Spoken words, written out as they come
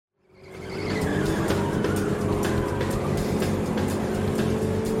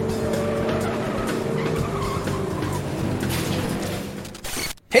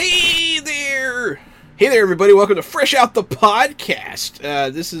Hey there, everybody! Welcome to Fresh Out the Podcast.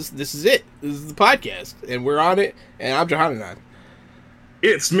 This is it. This is the podcast, and we're on it. And I'm Johanan.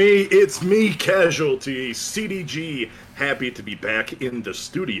 It's me, Casualty, CDG. Happy to be back in the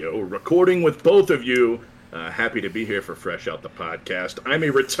studio, recording with both of you. Happy to be here for Fresh Out the Podcast. I'm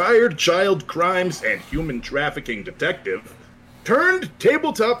a retired child crimes and human trafficking detective, turned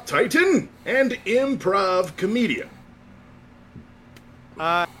tabletop titan and improv comedian.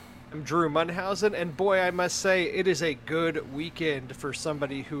 I'm Drew Munhausen, and boy, I must say, it is a good weekend for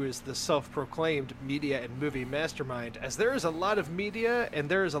somebody who is the self-proclaimed media and movie mastermind, as there is a lot of media and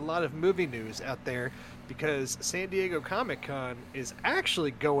there is a lot of movie news out there, because San Diego Comic-Con is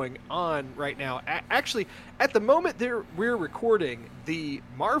actually going on right now. Actually, at the moment we're recording, the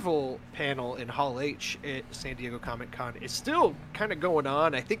Marvel panel in Hall H at San Diego Comic-Con is still kind of going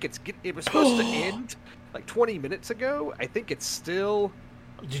on. I think it was supposed to end like 20 minutes ago. I think it's still...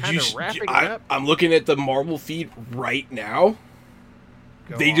 I'm looking at the Marvel feed right now.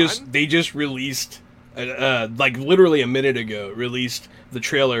 They just released, like literally a minute ago, released the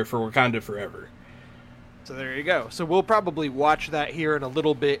trailer for Wakanda Forever. So there you go. So we'll probably watch that here in a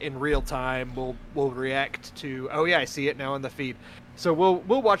little bit in real time. We'll react to. Oh yeah, I see it now in the feed. So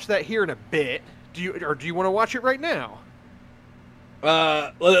we'll watch that here in a bit. Do you want to watch it right now?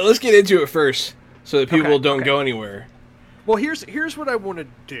 Let's get into it first, so that people don't go anywhere. Well, here's what I want to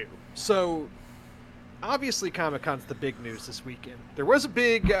do. So, obviously, Comic-Con's the big news this weekend. There was a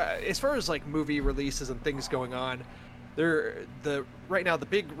big, as far as like movie releases and things going on. Right now the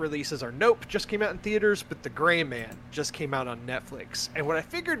big releases are Nope just came out in theaters, but The Gray Man just came out on Netflix. And what I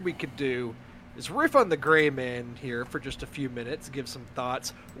figured we could do is riff on The Gray Man here for just a few minutes, give some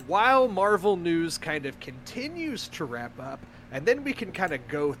thoughts, while Marvel news kind of continues to wrap up, and then we can kind of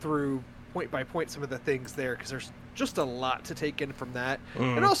go through point by point some of the things there, because there's just a lot to take in from that,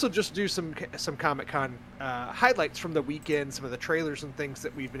 and also just do some Comic-Con highlights from the weekend, some of the trailers and things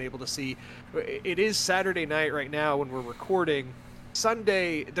that we've been able to see. It is Saturday night right now when we're recording.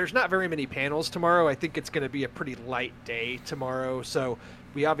 Sunday, there's not very many panels tomorrow. I think it's going to be a pretty light day tomorrow, so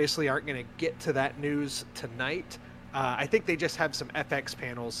we obviously aren't going to get to that news tonight. I think they just have some FX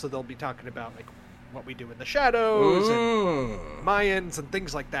panels, so they'll be talking about like what we do in the shadows and Mayans and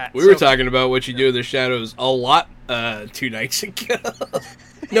things like that. We were talking about what you do in the shadows a lot 2 nights ago.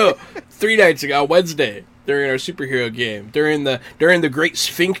 No, 3 nights ago, Wednesday, during our superhero game, during the Great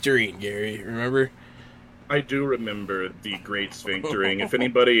Sphinctering, Gary, remember? I do remember the Great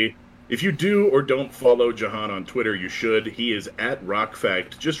Sphinctering. If you do or don't follow Jahan on Twitter, you should. He is at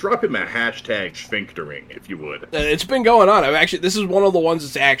RockFact. Just drop him a hashtag Sphinctering, if you would. It's been going on. This is one of the ones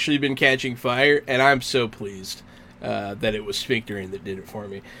that's actually been catching fire, and I'm so pleased that it was Sphinctering that did it for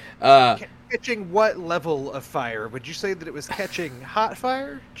me. Catching what level of fire? Would you say that it was catching hot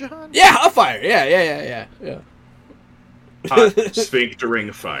fire, Jahan? Yeah, hot fire. Yeah. Hot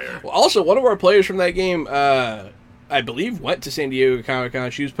Sphinctering fire. Well, also, one of our players from that game, I believe, went to San Diego Comic-Con.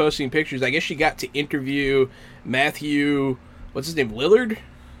 She was posting pictures. I guess she got to interview Matthew, what's his name, Lillard?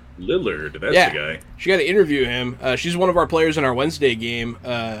 Lillard, that's the guy. She got to interview him. She's one of our players in our Wednesday game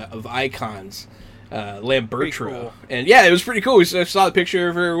of Icons, Lambertro. Cool. And yeah, it was pretty cool. We saw the picture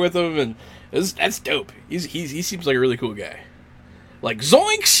of her with him, and that's dope. He seems like a really cool guy. Like,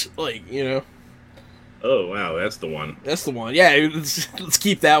 zoinks! Like, you know. Oh, wow, that's the one. That's the one. Yeah, let's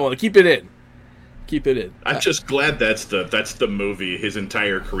keep that one. Keep it in. I'm just glad that's the movie, his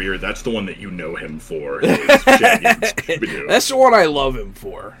entire career. That's the one that you know him for. That's the one I love him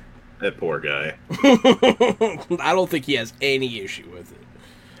for. That poor guy. I don't think he has any issue with it.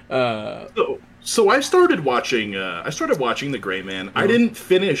 So I started watching The Gray Man. I didn't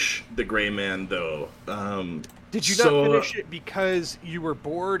finish The Gray Man though. Did you not finish it because you were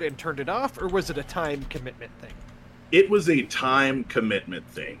bored and turned it off, or was it a time commitment thing? It was a time commitment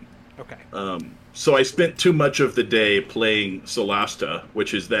thing. Okay. So I spent too much of the day playing Solasta,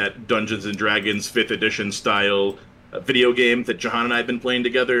 which is that Dungeons & Dragons 5th edition style video game that Jahan and I have been playing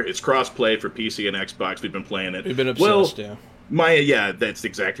together. It's cross-play for PC and Xbox. We've been playing it. We've been obsessed, that's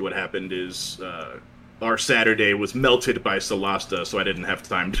exactly what happened is our Saturday was melted by Solasta, so I didn't have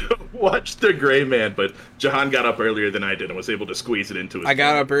time to watch The Gray Man, but Jahan got up earlier than I did and was able to squeeze it into his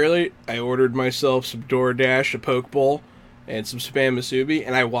got up early. I ordered myself some DoorDash, a poke bowl, and some Spam Musubi,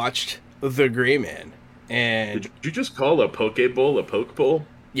 and I watched The Gray Man. And did you just call a poke bowl a poke bowl?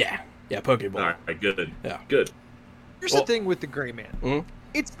 Yeah, poke bowl. All right, good. Yeah, good. Here's the thing with The Gray Man. Mm-hmm.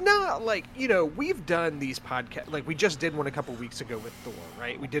 It's not like, we've done these podcasts, like we just did one a couple weeks ago with Thor,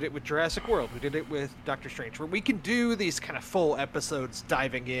 right? We did it with Jurassic World. We did it with Doctor Strange, where we can do these kind of full episodes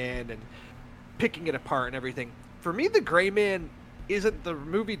diving in and picking it apart and everything. For me, The Gray Man isn't the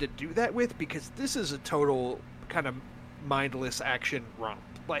movie to do that with, because this is a total kind of mindless action romp.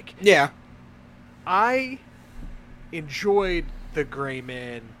 Like, Yeah. I enjoyed The Gray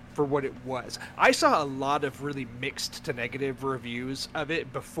Man for what it was. I saw a lot of really mixed to negative reviews of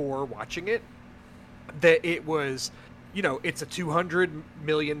it before watching it. That it was, it's a $200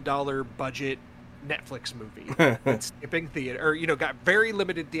 million budget Netflix movie. It's skipping theater, or, got very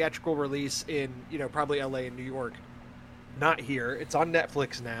limited theatrical release in, probably LA and New York. Not here. It's on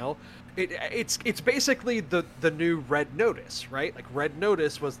Netflix now. It's basically the new Red Notice, right? Like, Red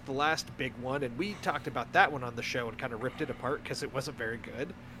Notice was the last big one, and we talked about that one on the show and kind of ripped it apart because it wasn't very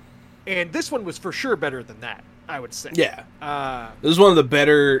good. And this one was for sure better than that, I would say. Yeah. This is one of the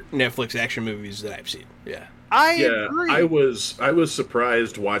better Netflix action movies that I've seen. Yeah. I agree. I was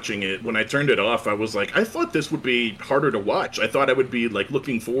surprised watching it. When I turned it off, I was like, I thought this would be harder to watch. I thought I would be like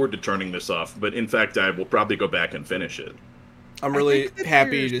looking forward to turning this off, but in fact, I will probably go back and finish it. I'm really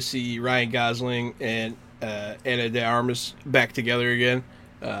happy to see Ryan Gosling and Ana de Armas back together again.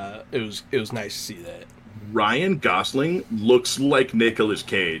 It was nice to see that. Ryan Gosling looks like Nicolas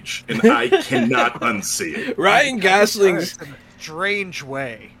Cage, and I cannot unsee it. Ryan Gosling's in a strange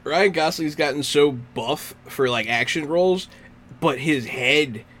way. Ryan Gosling's gotten so buff for like action roles, but his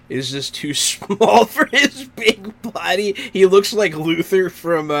head is just too small for his big body. He looks like Luther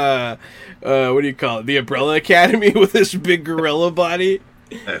from what do you call it? The Umbrella Academy with this big gorilla body.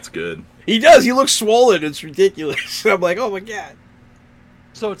 That's good. He does. He looks swollen. It's ridiculous. I'm like, oh my god.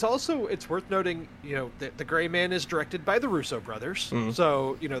 So it's worth noting, that The Gray Man is directed by the Russo brothers. Mm-hmm.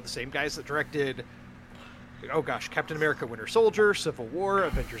 So, the same guys that directed, Captain America Winter Soldier, Civil War,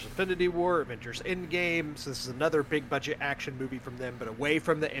 Avengers Infinity War, Avengers Endgame. So this is another big budget action movie from them, but away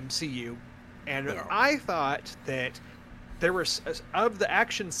from the MCU. And I thought that there were, of the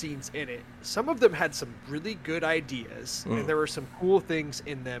action scenes in it, some of them had some really good ideas, and there were some cool things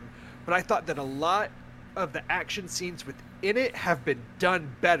in them. But I thought that a lot of the action scenes within it have been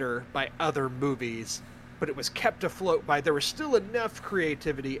done better by other movies, but it was kept afloat by, there was still enough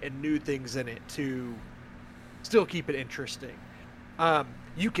creativity and new things in it to still keep it interesting.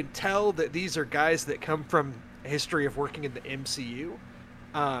 You can tell that these are guys that come from a history of working in the MCU,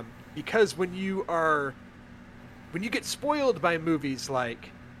 because when you get spoiled by movies like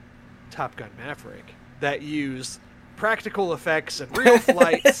Top Gun Maverick that use practical effects and real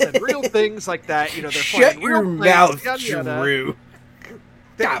flights and real things like that, they're shut your real mouth, planes, Drew.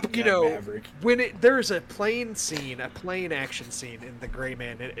 Top Gun Maverick. When there's a plane action scene in The Gray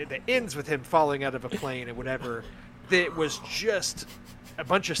Man, it ends with him falling out of a plane and whatever, that was just a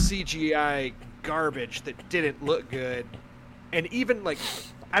bunch of CGI garbage that didn't look good. And even like,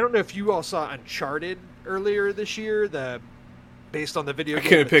 I don't know if you all saw Uncharted earlier this year, based on the video game. I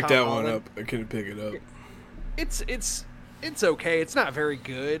couldn't pick that one up. I couldn't pick it up. It's okay. It's not very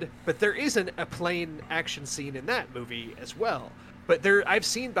good, but there isn't a plane action scene in that movie as well. But I've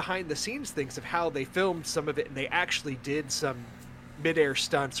seen behind the scenes things of how they filmed some of it, and they actually did some midair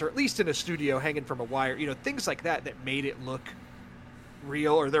stunts, or at least in a studio hanging from a wire, things like that made it look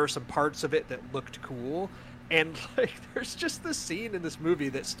real, or there were some parts of it that looked cool. And like, there's just this scene in this movie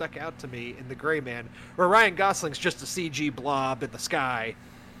that stuck out to me in The Gray Man, where Ryan Gosling's just a CG blob in the sky,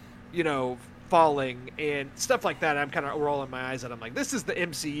 falling and stuff like that. I'm kind of rolling my eyes at. I'm like, this is the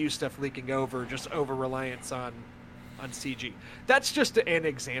MCU stuff leaking over, just over reliance on CG. That's just an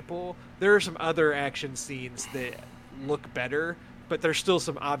example. There are some other action scenes that look better, but there's still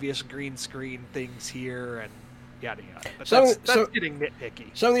some obvious green screen things here and yada yada. But that's getting nitpicky.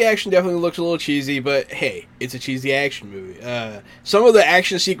 Some of the action definitely looks a little cheesy, but hey, it's a cheesy action movie. Some of the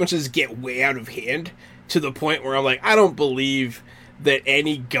action sequences get way out of hand to the point where I'm like, I don't believe that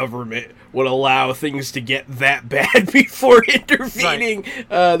any government would allow things to get that bad before intervening.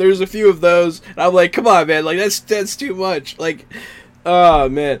 Right. There's a few of those, and I'm like, come on, man, like that's too much. Like, oh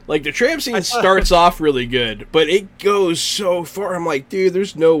man, like the tram scene starts off really good, but it goes so far. I'm like, dude,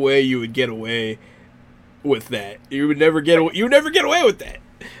 there's no way you would get away with that. You would never get away with that.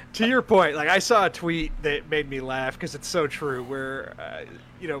 To your point, like I saw a tweet that made me laugh because it's so true. Where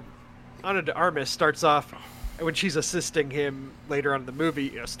Ana de Armas starts off, when she's assisting him later on in the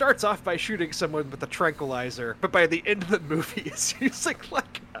movie, starts off by shooting someone with a tranquilizer, but by the end of the movie, is using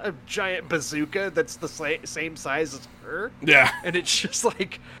like a giant bazooka that's the same size as her. Yeah, and it's just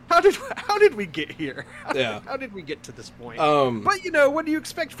like, how did we get here? How did we get to this point? But what do you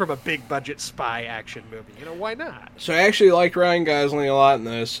expect from a big budget spy action movie? Why not? So I actually liked Ryan Gosling a lot in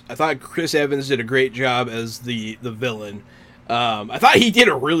this. I thought Chris Evans did a great job as the villain. I thought he did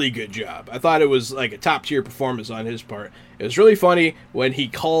a really good job. I thought it was like a top-tier performance on his part. It was really funny when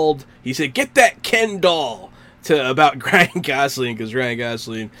he said, get that Ken doll to about Ryan Gosling, because Ryan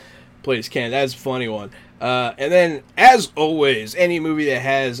Gosling plays Ken. That's a funny one. And then, as always, any movie that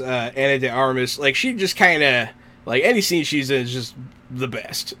has Ana de Armas, like, she just kind of, like, any scene she's in is just the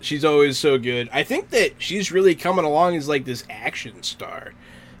best. She's always so good. I think that she's really coming along as, like, this action star.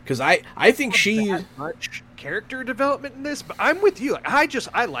 Because I think she... Not much character development in this, but I'm with you.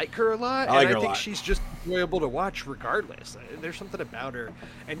 I like her a lot, I think lot. she's just enjoyable to watch regardless. There's something about her.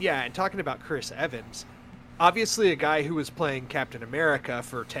 And yeah, and talking about Chris Evans, obviously a guy who was playing Captain America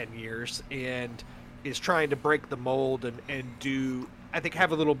for 10 years and is trying to break the mold and do, I think,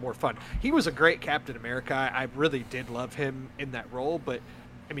 have a little more fun. He was a great Captain America. I really did love him in that role, but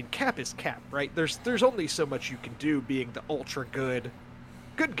I mean, Cap is Cap, right? There's only so much you can do being the ultra good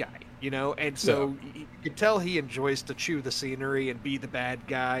guy, you know? And so you can tell he enjoys to chew the scenery and be the bad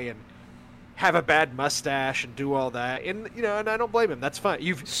guy and have a bad mustache and do all that. And, you know, and I don't blame him. That's fine.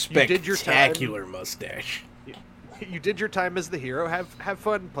 You did your time. Spectacular mustache. You did your time as the hero. Have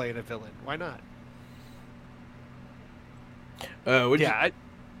fun playing a villain. Why not? Yeah.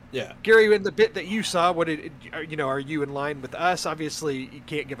 Gary, in the bit that you saw, are you in line with us? Obviously, you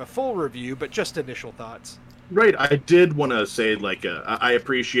can't give a full review, but just initial thoughts. Right, I did want to say, like, I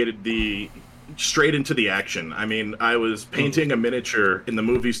appreciated the straight into the action. I mean, I was painting a miniature and the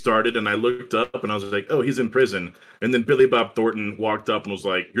movie started, and I looked up and I was like, oh, he's in prison. And then Billy Bob Thornton walked up and was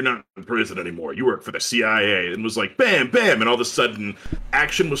like, you're not in prison anymore. You work for the CIA. And was like, bam, bam. And all of a sudden,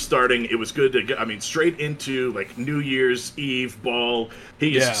 action was starting. It was good to get, I mean, straight into, like, New Year's Eve ball.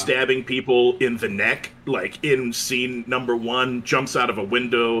 He's stabbing people in the neck, like in scene number 1, jumps out of a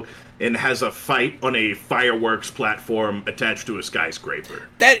window and has a fight on a fireworks platform attached to a skyscraper.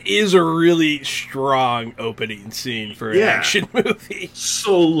 That is a really strong opening scene for an action movie.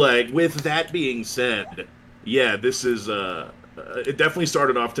 So, like, with that being said, yeah, this is it definitely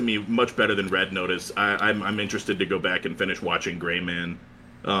started off to me much better than Red Notice. I'm interested to go back and finish watching Gray Man.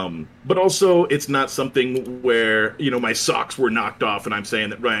 But also, it's not something where, you know, my socks were knocked off and I'm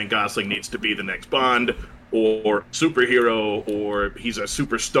saying that Ryan Gosling needs to be the next Bond or superhero or he's a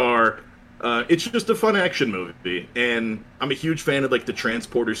superstar. It's just a fun action movie, and I'm a huge fan of, like, the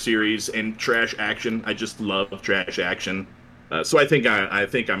Transporter series and trash action. I just love trash action. So I think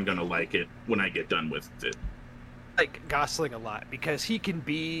I'm gonna like it when I get done with it. Like Gosling a lot because he can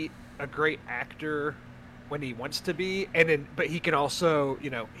be a great actor when he wants to be, but he can also, you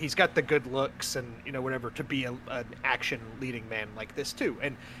know, he's got the good looks and, you know, whatever to be an action leading man like this too.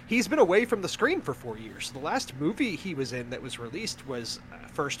 And he's been away from the screen for 4 years. The last movie he was in that was released was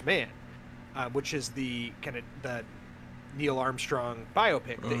First Man, which is the kind of the Neil Armstrong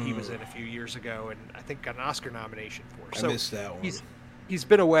biopic that he was in a few years ago, and I think got an Oscar nomination for. I missed that one. He's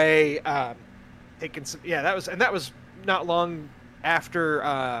been away, taking some. Yeah, that was not long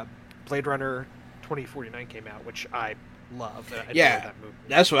after Blade Runner 2049 came out, which I love. I love that movie.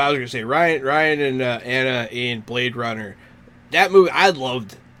 That's what I was gonna say. Ryan and Anna in Blade Runner. That movie, I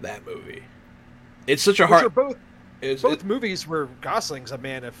loved that movie. It's such a hard. Both movies where Gosling's a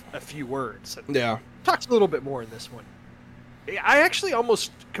man of a few words. Yeah, talks a little bit more in this one. I actually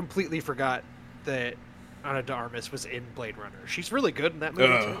almost completely forgot that Ana de Armas was in Blade Runner. She's really good in that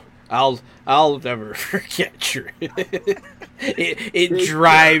movie too. I'll never forget her. it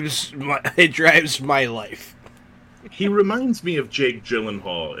drives my life. He reminds me of Jake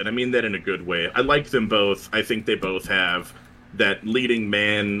Gyllenhaal, and I mean that in a good way. I like them both. I think they both have that leading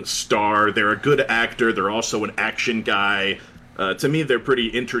man star. They're a good actor. They're also an action guy. To me, they're pretty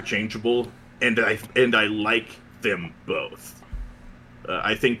interchangeable, and I like them both.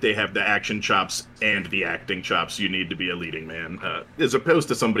 I think they have the action chops and the acting chops you need to be a leading man, as opposed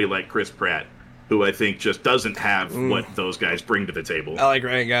to somebody like Chris Pratt, who I think just doesn't have what those guys bring to the table. I like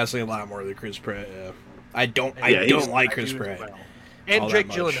Ryan Gosling a lot more than Chris Pratt. I don't like Chris Pratt. Well. And Jake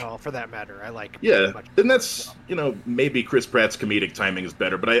Gyllenhaal, for that matter, I like. Yeah, and that's, you know, maybe Chris Pratt's comedic timing is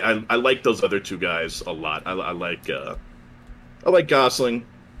better, but I like those other two guys a lot. I like Gosling.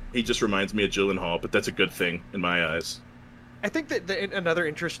 He just reminds me of Gyllenhaal, but that's a good thing in my eyes. I think that another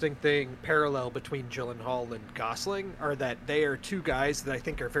interesting parallel between Gyllenhaal and Gosling are that they are two guys that I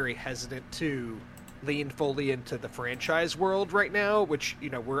think are very hesitant to lean fully into the franchise world right now, which,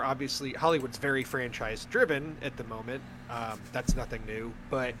 you know, we're obviously, Hollywood's very franchise driven at the moment. That's nothing new,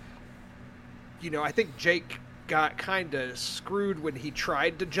 but, you know, I think Jake got kind of screwed when he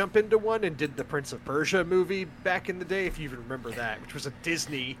tried to jump into one and did the Prince of Persia movie back in the day, if you even remember that, which was a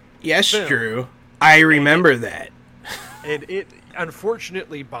Disney film. Drew. I remember that. And it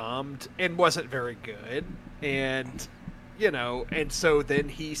unfortunately bombed and wasn't very good. And, you know, and so then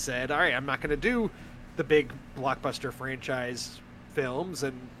he said, all right, I'm not going to do the big blockbuster franchise films.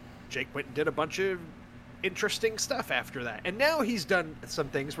 And Jake went and did a bunch of interesting stuff after that. And now he's done some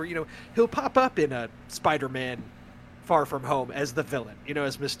things where, he'll pop up in a Spider-Man Far From Home as the villain,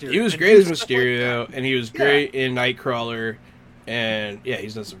 as Mysterio. He was great as Mysterio, and he was great in Nightcrawler, and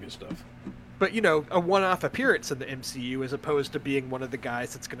he's done some good stuff. But, a one-off appearance in the MCU as opposed to being one of the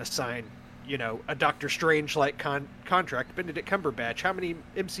guys that's going to sign, a Doctor Strange-like contract. Benedict Cumberbatch, how many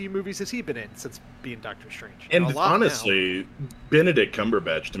MCU movies has he been in since being Doctor Strange? And honestly, Benedict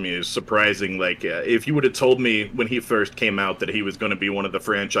Cumberbatch to me is surprising. Like, if you would have told me when he first came out that he was going to be one of the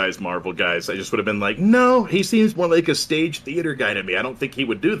franchise Marvel guys, I just would have been like, no, he seems more like a stage theater guy to me. I don't think he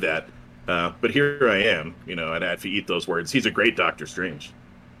would do that. But here I am, and if you eat those words, he's a great Doctor Strange.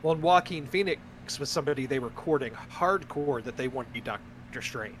 Well, and Joaquin Phoenix was somebody they were courting hardcore that they wanted to be Doctor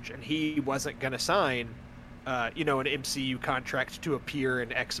Strange, and he wasn't going to sign, an MCU contract to appear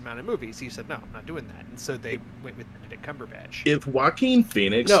in X amount of movies. He said, no, I'm not doing that. And so they went with Benedict Cumberbatch. If Joaquin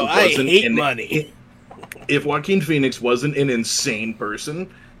Phoenix money. If Joaquin Phoenix wasn't an insane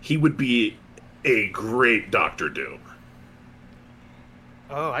person, he would be a great Doctor Doom.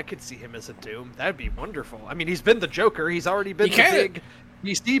 Oh, I could see him as a Doom. That'd be wonderful. I mean, he's been the Joker. He's already been the big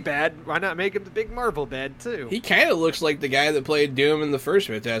DC bad. Why not make him the big Marvel bad, too? He kind of looks like the guy that played Doom in the first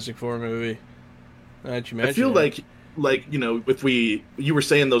Fantastic Four movie. I feel like, if you were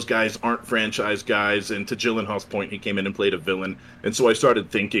saying those guys aren't franchise guys, and to Gyllenhaal's point, he came in and played a villain. And so I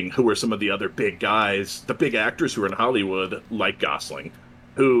started thinking, who are some of the other big guys, the big actors who are in Hollywood, like Gosling,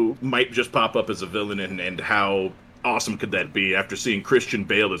 who might just pop up as a villain, and how awesome could that be after seeing Christian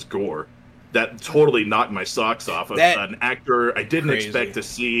Bale as Gore? That totally knocked my socks off. An actor I didn't expect to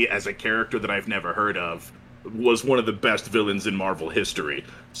see as a character that I've never heard of was one of the best villains in Marvel history.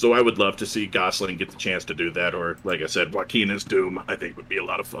 So I would love to see Gosling get the chance to do that, or, like I said, Joaquin as Doom, I think would be a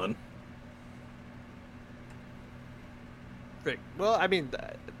lot of fun. Well, I mean,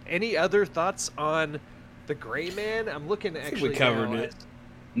 any other thoughts on the Gray Man? I'm looking actually. We covered it.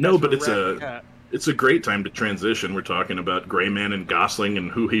 No, but it's a great time to transition. We're talking about Gray Man and Gosling and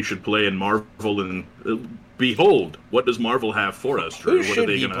who he should play in Marvel, and behold, what does Marvel have for us, Drew? Who should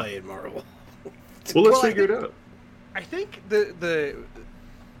he play in Marvel? Well, let's figure it out. I think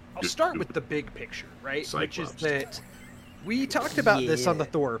I'll start with the big picture, right? Cyclops. Which is that we talked about this on the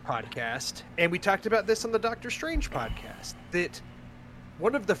Thor podcast, and we talked about this on the Doctor Strange podcast, that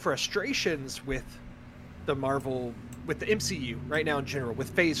one of the frustrations with the MCU right now in general,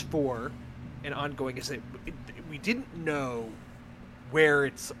 with Phase 4 and ongoing, is that we didn't know where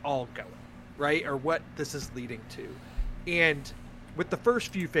it's all going, right? Or what this is leading to. And with the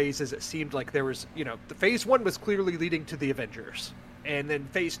first few phases, it seemed like there was, the Phase 1 was clearly leading to the Avengers. And then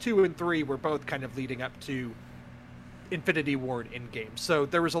Phase 2 and 3 were both kind of leading up to Infinity War and Endgame. So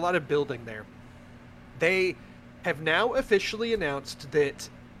there was a lot of building there. They have now officially announced that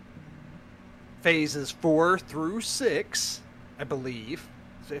Phases 4 through 6, I believe,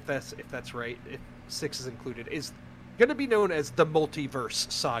 if that's right, if 6 is included, is going to be known as the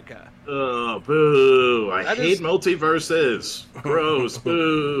Multiverse Saga. Oh, boo. I hate multiverses. Gross.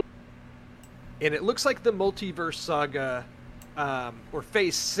 Boo. And it looks like the Multiverse Saga, or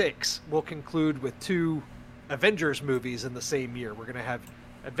Phase 6, will conclude with 2 Avengers movies in the same year. We're going to have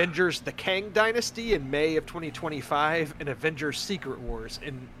Avengers The Kang Dynasty in May of 2025 and Avengers Secret Wars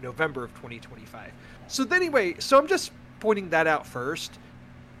in November of 2025. So anyway, I'm just pointing that out first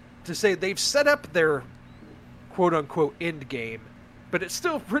to say they've set up their quote-unquote end game, but it's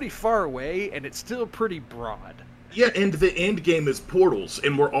still pretty far away, and it's still pretty broad. Yeah, and the end game is portals,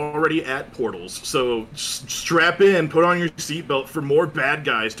 and we're already at portals. So strap in, put on your seatbelt for more bad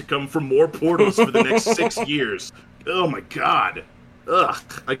guys to come from more portals for the next 6 years. Oh my god.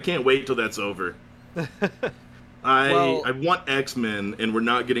 Ugh, I can't wait till that's over. I want X-Men, and we're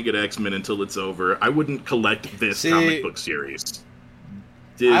not going to get X-Men until it's over. I wouldn't collect this comic book series.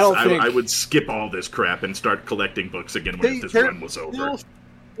 I would skip all this crap and start collecting books again when this run was over.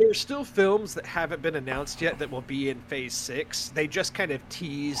 There's still films that haven't been announced yet that will be in Phase 6. They just kind of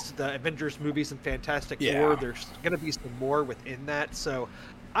teased the Avengers movies and Fantastic Four. There's going to be some more within that. So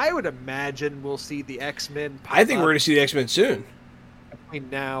I would imagine we'll see the X-Men pop I think we're going to see the X-Men soon. Between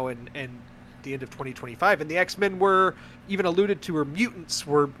now and the end of 2025. And the X-Men were even alluded to, or mutants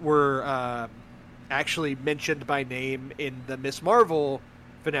were actually mentioned by name in the Ms. Marvel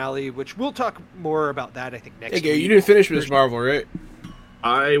finale, which we'll talk more about that, I think, next week. You didn't finish Ms. Marvel, right?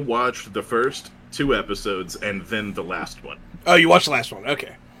 I watched the first 2 episodes and then the last one. Oh, you watched the last one.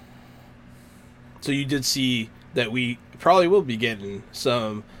 Okay. So you did see that we probably will be getting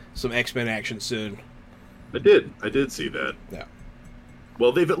some X-Men action soon. I did see that. Yeah.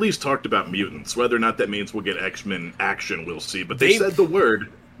 Well, they've at least talked about mutants. Whether or not that means we'll get X-Men action, we'll see. But they said the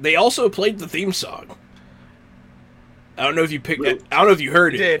word. They also played the theme song. I don't know if you picked it. I don't know if you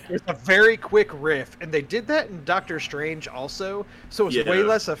heard It it. did. It's a very quick riff, and they did that in Doctor Strange also. So it's way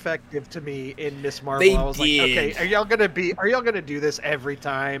less effective to me in Miss Marvel. They I was did. like, okay, are y'all gonna do this every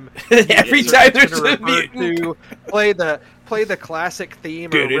time? Every time there's a mutant. to play the classic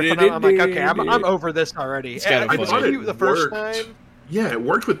theme or riff, and I'm like, okay, I'm over this already. It's kinda It was funny. cute the first time. Yeah, it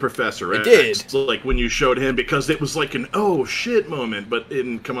worked with Professor X. It did. So, like when you showed him, because it was like an oh shit moment, but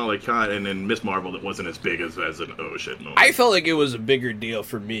in Kamala Khan and in Miss Marvel, it wasn't as big as an oh shit moment. I felt like it was a bigger deal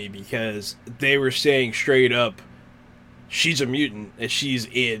for me because they were saying straight up, she's a mutant and she's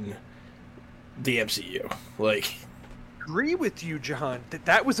in the MCU. Like, Agree with you, Jahan,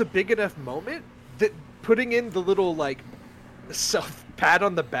 that was a big enough moment that putting in the little like self pat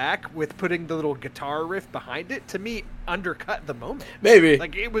on the back with putting the little guitar riff behind it, to me undercut the moment. maybe.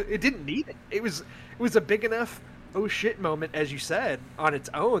 Like it didn't need it. It was a big enough oh shit moment, as you said, on its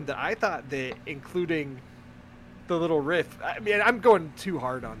own, that I thought that including the little riff. I mean, I'm going too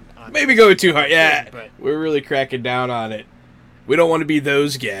hard on Maybe going too hard. Yeah, but we're really cracking down on it. We don't want to be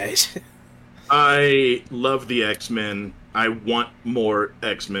those guys. I love the X-Men. I want more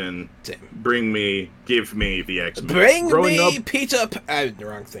X-Men. Same. Give me the X-Men. Bring Growing me up, pizza. The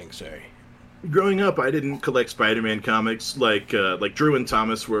wrong thing. Sorry. Growing up, I didn't collect Spider-Man comics like Drew and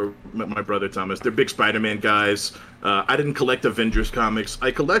Thomas were my brother Thomas. They're big Spider-Man guys. I didn't collect Avengers comics.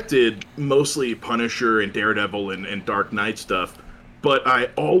 I collected mostly Punisher and Daredevil and Dark Knight stuff. But I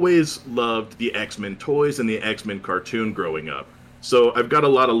always loved the X-Men toys and the X-Men cartoon growing up. So I've got a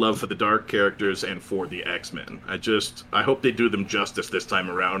lot of love for the dark characters and for the X-Men. I hope they do them justice this time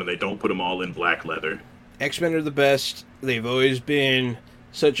around and they don't put them all in black leather. X-Men are the best. They've always been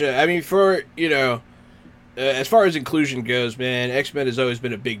such a... I mean, for, as far as inclusion goes, man, X-Men has always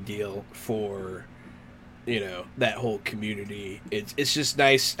been a big deal for, that whole community. It's just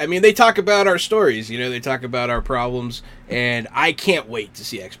nice. I mean, they talk about our stories, they talk about our problems, and I can't wait to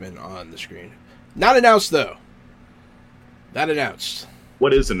see X-Men on the screen. Not announced, though. Not announced.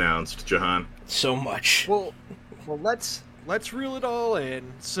 What is announced, Jahan? So much. Well, let's reel it all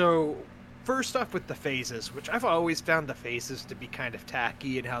in. So, first off with the phases, which I've always found the phases to be kind of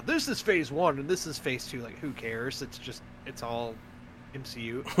tacky, and how this is phase 1 and this is phase 2. Like, who cares? It's all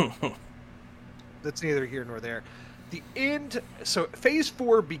MCU. That's neither here nor there. So phase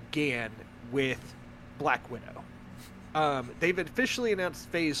 4 began with Black Widow. They've officially announced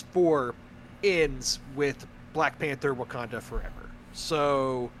phase 4 ends with Black Panther Wakanda Forever.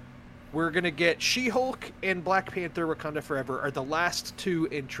 So we're going to get She-Hulk and Black Panther Wakanda Forever are the last 2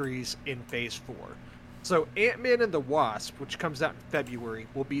 entries in phase 4. So Ant-Man and the Wasp, which comes out in February,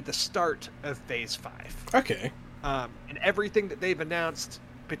 will be the start of phase 5. Okay. And everything that they've announced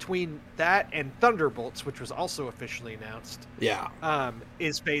between that and Thunderbolts, which was also officially announced,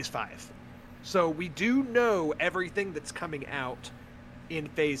 is phase 5. So we do know everything that's coming out in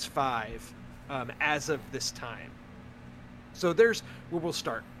phase 5 as of this time. So there's where we'll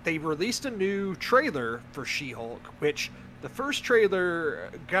start. They released a new trailer for She-Hulk, which the first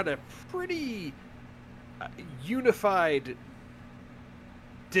trailer got a pretty unified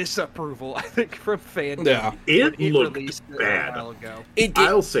disapproval, I think, from fandom. Yeah, it looked bad. A while ago.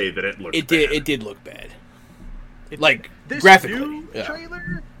 I'll say that it looked bad. It did look bad. This graphically. New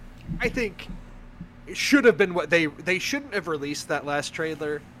trailer, I think, it should have been what they shouldn't have released that last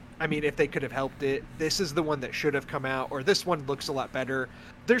trailer. I mean, if they could have helped it, this is the one that should have come out, or this one looks a lot better.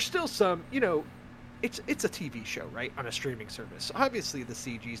 There's still some, it's a TV show, right, on a streaming service. Obviously, the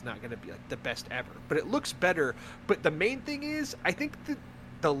CG is not going to be like the best ever, but it looks better. But the main thing is, I think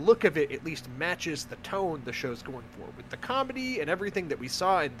the look of it at least matches the tone the show's going for. With the comedy and everything that we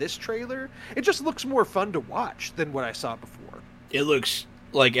saw in this trailer, it just looks more fun to watch than what I saw before. It looks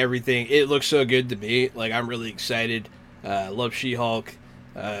like everything. It looks so good to me. Like, I'm really excited. Love She-Hulk.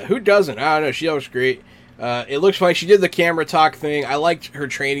 Who doesn't? I don't know. She looks great. It looks like she did the camera talk thing. I liked her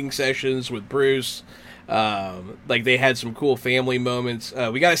training sessions with Bruce. Like, they had some cool family moments.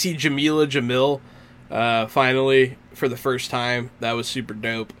 We got to see Jamila Jamil finally for the first time. That was super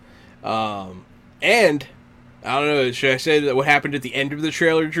dope. And I don't know. Should I say that what happened at the end of the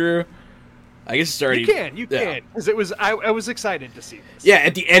trailer, Drew? I guess it's already... You can. Because it was... I was excited to see this. Yeah,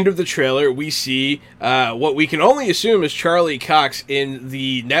 at the end of the trailer, we see what we can only assume is Charlie Cox in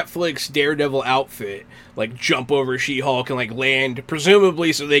the Netflix Daredevil outfit, like, jump over She-Hulk and, like, land,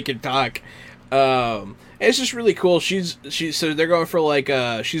 presumably so they can talk. And it's just really cool. So they're going for, like,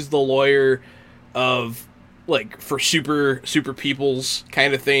 she's the lawyer of, like, for super peoples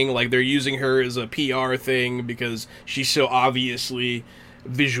kind of thing. Like, they're using her as a PR thing because she's so obviously...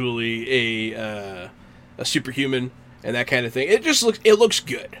 visually a superhuman and that kind of thing. It looks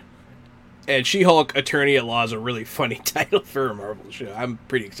good. And She-Hulk Attorney at Law is a really funny title for a Marvel show. I'm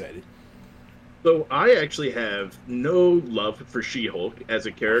pretty excited. So I actually have no love for She-Hulk as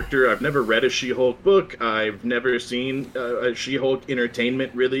a character. I've never read a She-Hulk book. I've never seen a She-Hulk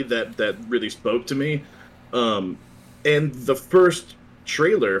entertainment really that really spoke to me. And the first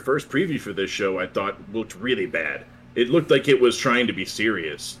preview for this show, I thought looked really bad. It looked like it was trying to be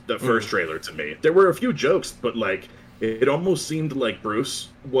serious, the first trailer to me. There were a few jokes, but like it almost seemed like Bruce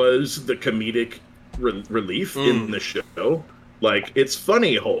was the comedic relief in the show. Like, it's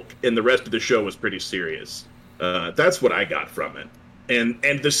funny Hulk, and the rest of the show was pretty serious. That's what I got from it. And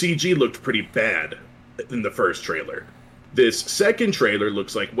the CG looked pretty bad in the first trailer. This second trailer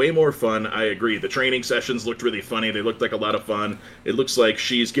looks like way more fun. I agree. The training sessions looked really funny. They looked like a lot of fun. It looks like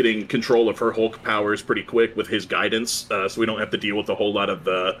she's getting control of her Hulk powers pretty quick with his guidance, so we don't have to deal with a whole lot of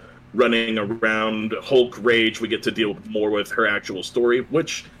the running around Hulk rage. We get to deal more with her actual story,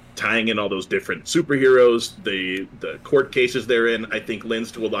 which, tying in all those different superheroes, the court cases they're in, I think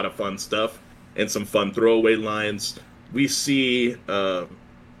lends to a lot of fun stuff and some fun throwaway lines. We see the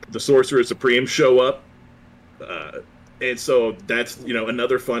Sorcerer Supreme show up. And so that's,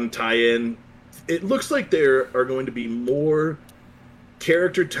 another fun tie-in. It looks like there are going to be more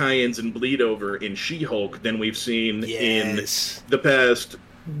character tie-ins and bleed over in She-Hulk than we've seen in the past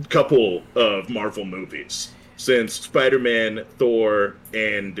couple of Marvel movies since Spider-Man, Thor,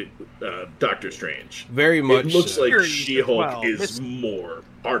 and Doctor Strange. Very much. It looks so. like She-Hulk is more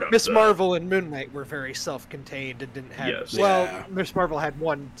part of Miss Marvel and Moon Knight were very self-contained and didn't have... Yes. Well, Miss Marvel had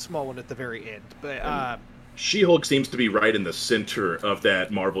one small one at the very end, but... She-Hulk seems to be right in the center of that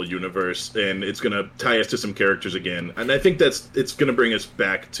Marvel universe, and it's going to tie us to some characters again. And I think it's going to bring us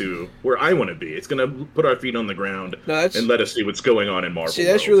back to where I want to be. It's going to put our feet on the ground and let us see what's going on in Marvel. See,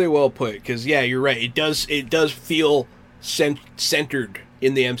 that's really well put, because, yeah, you're right. It does feel centered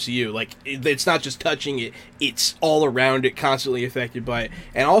in the MCU. Like, it's not just touching it, it's all around it, constantly affected by it.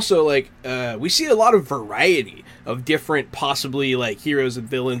 And also, like, we see a lot of variety of different, possibly, like, heroes and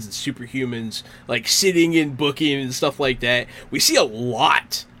villains and superhumans, like, sitting in booking and stuff like that. We see a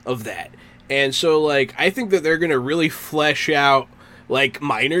lot of that. And so, like, I think that they're going to really flesh out, like,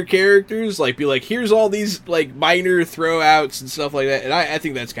 minor characters, like, be like, here's all these, like, minor throwouts and stuff like that. And I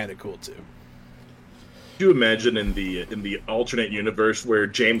think that's kind of cool, too. You imagine in the alternate universe where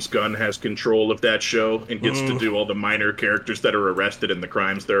James Gunn has control of that show and gets to do all the minor characters that are arrested and the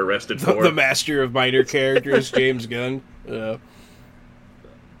crimes they're arrested for. The master of minor characters, James Gunn. Either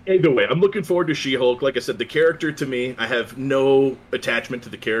way, I'm looking forward to She-Hulk. Like I said, the character to me, I have no attachment to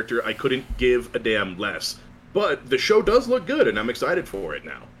the character. I couldn't give a damn less. But the show does look good, and I'm excited for it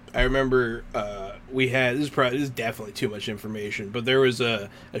now. I remember we had, this is definitely too much information, but there was a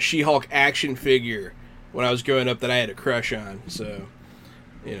She-Hulk action figure when I was growing up that I had a crush on, so,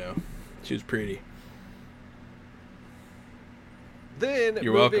 she was pretty. Then,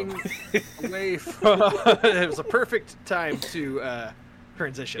 You're moving welcome. away from... it was a perfect time to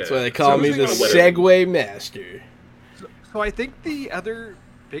transition. That's why they call me the Segway Master. So I think the other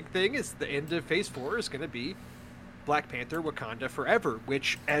big thing is the end of Phase 4 is going to be Black Panther Wakanda Forever,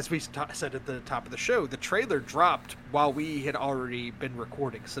 which, as we said at the top of the show, the trailer dropped while we had already been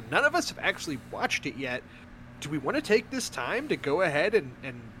recording. So none of us have actually watched it yet. Do we want to take this time to go ahead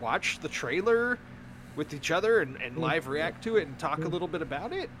and watch the trailer with each other and live react to it and talk a little bit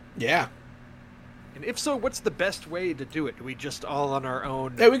about it? Yeah. And if so, what's the best way to do it? Do we just all on our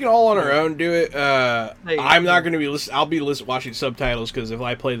own? Yeah, we can all on our own do it. I'm not going to be listening. I'll be watching subtitles because if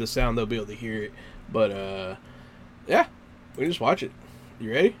I play the sound, they'll be able to hear it. But, yeah, we can just watch it.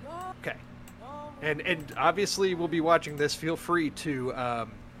 You ready? Okay. And obviously we'll be watching this. Feel free to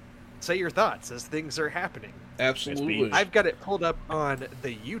say your thoughts as things are happening. Absolutely. I've got it pulled up on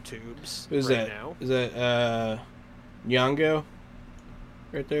the YouTubes Who's right that? now. Is that Nyong'o?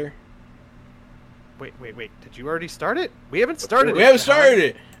 Right there? Wait. Did you already start it? We haven't started it. We haven't started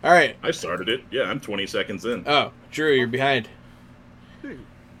it. All right. I started it. Yeah, I'm 20 seconds in. Oh, Drew, you're behind.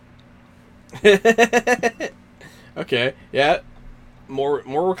 Okay, yeah. More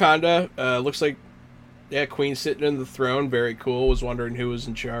Wakanda. Looks like, yeah, Queen sitting in the throne. Very cool. Was wondering who was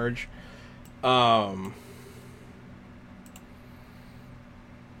in charge.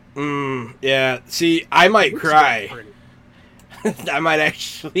 Yeah. See, I might cry. I might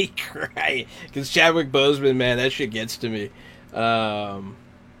actually cry because Chadwick Boseman, man, that shit gets to me. Because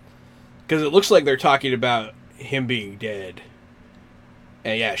it looks like they're talking about him being dead.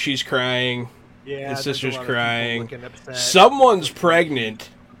 And yeah, she's crying. Yeah, his sister's there's a lot of crying. people looking upset. Someone's pregnant,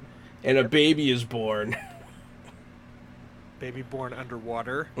 and a baby is born. Baby born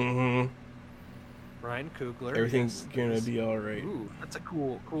underwater. Mm-hmm. Ryan Coogler. Everything's Yes, gonna yes. be all right. Ooh, that's a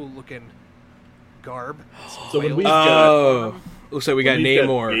cool looking garb. So when Whales. we've got Oh, looks like we got we've got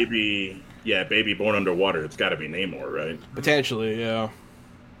Namor. baby born underwater, it's got to be Namor, right? Potentially, yeah.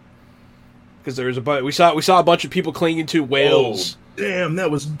 Because there was we saw a bunch of people clinging to whales. Oh, damn, that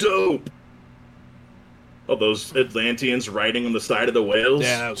was dope. Oh, those Atlanteans riding on the side of the whales.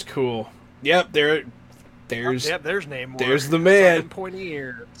 Yeah, that was cool. Yep, there's There's Namor. there's the man. 7 pointy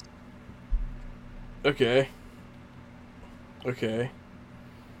ears. Okay.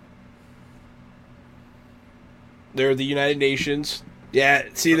 They're the United Nations. Yeah,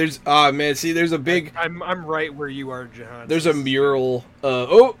 see, there's a big. I'm right where you are, Jahan. There's a mural.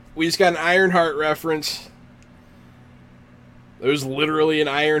 We just got an Ironheart reference. There's literally an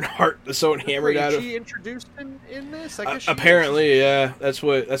Ironheart that someone hammered out of. She introduced in this. I guess Apparently, yeah. That's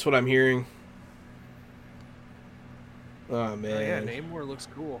what I'm hearing. Oh man. Oh, yeah, Namor looks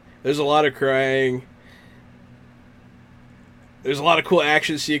cool. There's a lot of crying. There's a lot of cool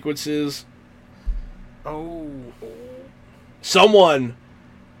action sequences. Oh. Someone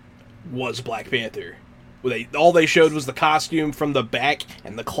was Black Panther. All they showed was the costume from the back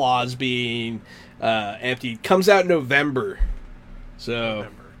and the claws being empty. Comes out in November. So.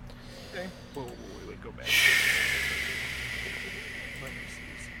 November. Okay. Wait, go back. Let me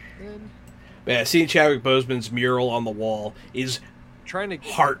see something. Yeah, seeing Chadwick Boseman's mural on the wall is Trying to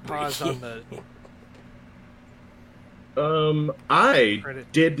get heartbreaking. pause on the. I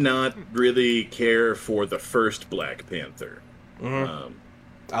Credit. did not really care for the first Black Panther.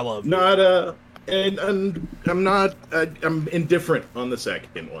 I love it. And I'm indifferent on the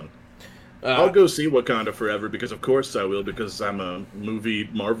second one. Uh, I'll go see Wakanda Forever because, of course, I will because I'm a movie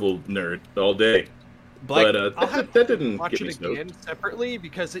Marvel nerd all day. Black, But that didn't Watch get me it stoked. again separately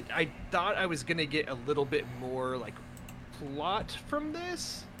because I thought I was gonna get a little bit more like plot from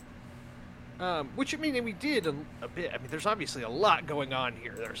this. Which I mean we did a bit. I mean, there's obviously a lot going on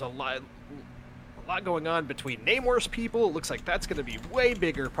here. There's a lot going on between Namor's people. It looks like that's going to be way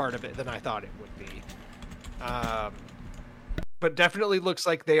bigger part of it than I thought it would be. But definitely looks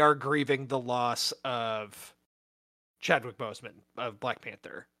like they are grieving the loss of Chadwick Boseman of Black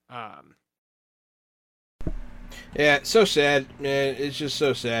Panther. yeah, it's so sad, man. It's just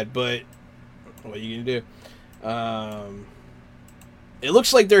so sad. But what are you gonna do? It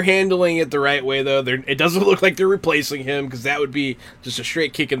looks like they're handling it the right way, though. It doesn't look like they're replacing him, because that would be just a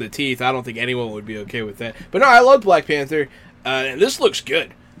straight kick in the teeth. I don't think anyone would be okay with that. But no, I love Black Panther, and this looks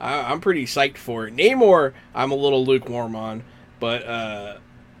good. I'm pretty psyched for it. Namor, I'm a little lukewarm on, but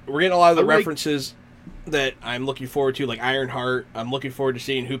we're getting a lot of the references that I'm looking forward to, like Ironheart. I'm looking forward to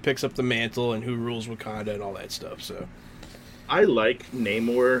seeing who picks up the mantle and who rules Wakanda and all that stuff. So I like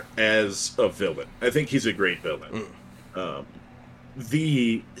Namor as a villain. I think he's a great villain.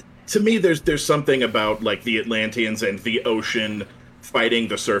 To me, there's something about like the Atlanteans and the ocean fighting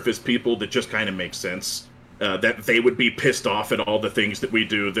the surface people that just kind of makes sense. That they would be pissed off at all the things that we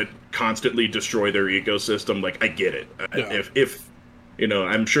do that constantly destroy their ecosystem. Like, I get it. Yeah. If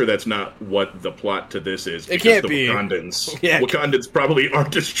I'm sure that's not what the plot to this is. It can't the be. Wakandans probably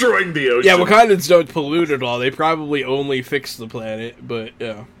aren't destroying the ocean. yeah, Wakandans don't pollute at all. They probably only fix the planet, but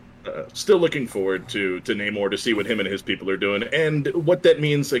yeah. Still looking forward to Namor to see what him and his people are doing and what that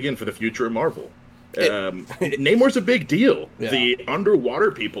means again for the future of Marvel. Namor's a big deal. Yeah. The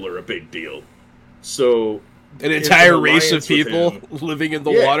underwater people are a big deal. So An entire an race of alliance with people him- living in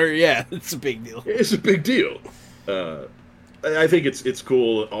the Yeah. water, yeah, it's a big deal. It's a big deal. I think it's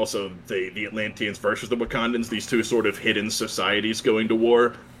cool. Also, the Atlanteans versus the Wakandans, these two sort of hidden societies going to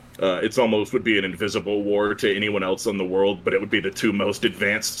war. It's almost would be an invisible war to anyone else in the world, but it would be the two most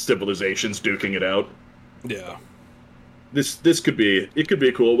advanced civilizations duking it out. Yeah. This could be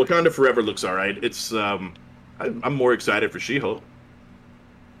cool. Wakanda Forever looks all right. It's I'm more excited for She-Hulk.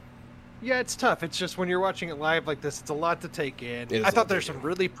 Yeah, it's tough. It's just when you're watching it live like this, it's a lot to take in. It is I a thought lot to there's take some in.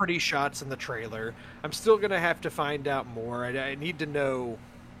 really pretty shots in the trailer. I'm still gonna have to find out more. I need to know.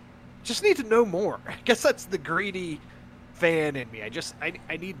 Just need to know more. I guess that's the greedy fan in me.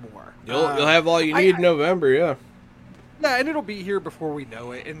 I need more. You'll have all you need in November, yeah. Yeah, and it'll be here before we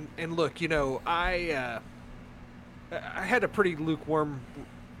know it. And look, I had a pretty lukewarm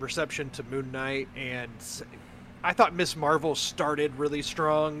reception to Moon Knight, and I thought Miss Marvel started really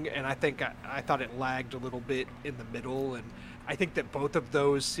strong, and I think I thought it lagged a little bit in the middle, and I think that both of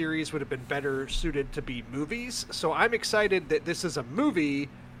those series would have been better suited to be movies. So I'm excited that this is a movie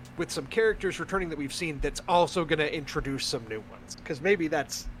with some characters returning that we've seen that's also going to introduce some new ones, because maybe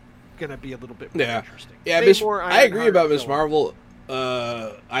that's going to be a little bit more interesting. Yeah, I agree about Miss Marvel.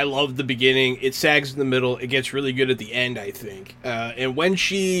 I love the beginning. It sags in the middle. It gets really good at the end, I think. And when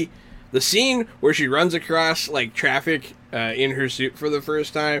she The scene where she runs across like traffic in her suit for the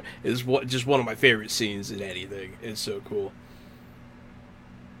first time is just one of my favorite scenes in anything. It's so cool.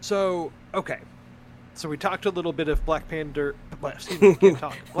 So, okay. So we talked a little bit of Black Panther. Excuse me, can't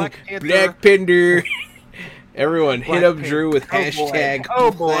talk. Black Panther. Black Panther. Everyone, Black hit up Panther. Drew with Oh, boy. hashtag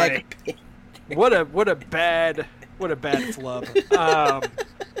Oh, boy. Black Panther. What a bad flub.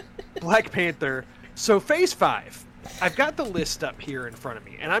 Black Panther. So Phase 5. I've got the list up here in front of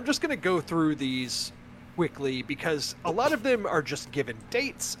me, and I'm just going to go through these quickly because a lot of them are just given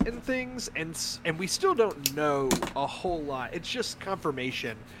dates and things, and we still don't know a whole lot. It's just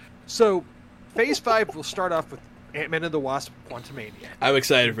confirmation. So Phase 5 will start off with Ant-Man and the Wasp: Quantumania. I'm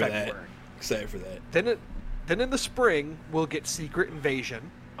excited for February. that. Excited for that. Then in the spring, we'll get Secret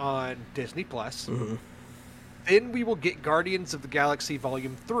Invasion on Disney+. Mm-hmm. Then we will get Guardians of the Galaxy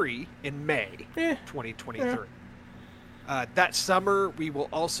Volume 3 in May 2023. That summer, we will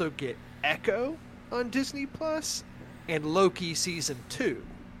also get Echo on Disney+, and Loki Season 2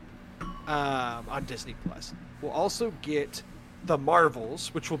 on Disney+. We'll also get The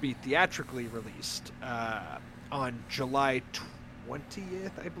Marvels, which will be theatrically released on July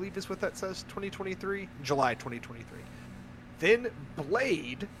 20th, I believe is what that says, 2023? July 2023. Then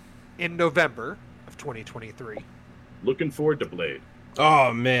Blade in November of 2023. Looking forward to Blade.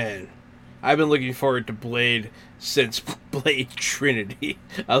 Oh man, I've been looking forward to Blade since Blade Trinity.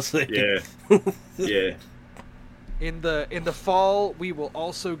 I was like, Yeah. In the fall, we will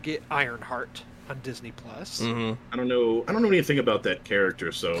also get Ironheart on Disney+. Mm-hmm. I don't know anything about that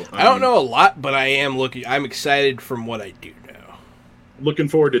character, so I don't know a lot, but I'm excited from what I do know. Looking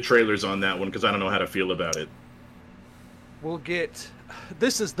forward to trailers on that one because I don't know how to feel about it. We'll get...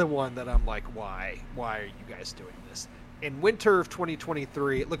 This is the one that I'm like, why? Why are you guys doing this? In winter of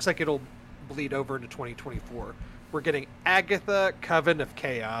 2023, it looks like it'll bleed over into 2024. We're getting Agatha, Coven of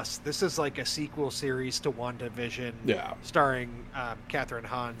Chaos. This is like a sequel series to WandaVision, starring Catherine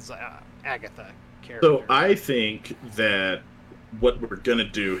Hahn's Agatha character. So I think that what we're going to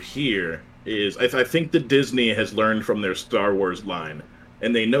do here is, I think that Disney has learned from their Star Wars line,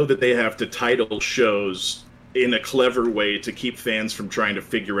 and they know that they have to title shows in a clever way to keep fans from trying to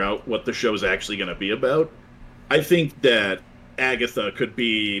figure out what the show is actually going to be about. I think that Agatha could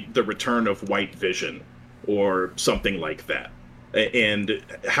be the return of White Vision or something like that. And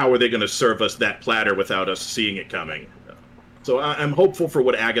how are they going to serve us that platter without us seeing it coming? So I'm hopeful for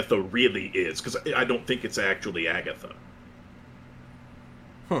what Agatha really is, because I don't think it's actually Agatha.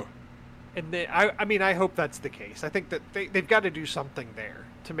 And then, I hope that's the case. I think that they've got to do something there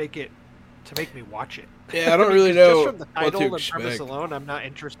to make me watch it. Yeah, I don't really know just from the title what to and premise expect. alone, I'm not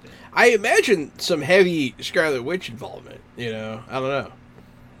interested. I imagine some heavy Scarlet Witch involvement. I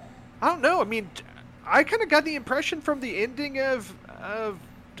don't know. I mean, I kind of got the impression from the ending of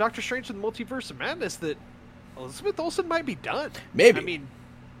Doctor Strange and the Multiverse of Madness that Elizabeth Olsen might be done. Maybe. I mean,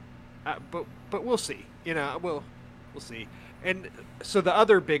 but we'll see. We'll see. And so the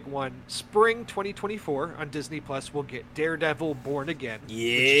other big one, spring 2024 on Disney Plus, we'll get Daredevil: Born Again, which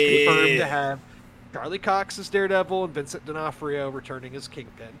is confirmed to have Charlie Cox as Daredevil and Vincent D'Onofrio returning as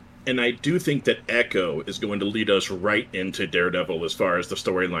Kingpin. And I do think that Echo is going to lead us right into Daredevil as far as the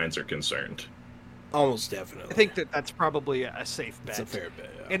storylines are concerned. Almost definitely. I think that's probably a safe bet. It's a fair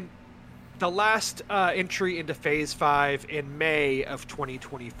bet. Yeah. And the last entry into Phase 5 in May of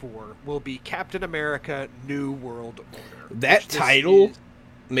 2024 will be Captain America: New World Order. That title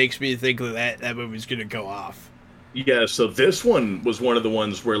makes me think that movie's going to go off. Yeah, so this one was one of the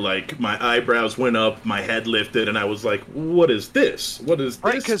ones where, like, my eyebrows went up, my head lifted, and I was like, what is this? What is this?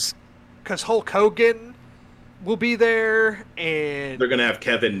 Right, because Hulk Hogan will be there, and... They're going to have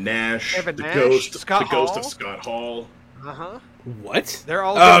Kevin Nash, Scott the Hall. ghost of Scott Hall. Uh-huh. What? They're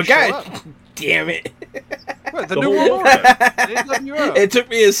all going to show up. Damn it. What, the New World Order. NWO. It took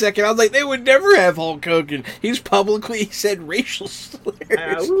me a second. I was like, they would never have Hulk Hogan. He's publicly said racial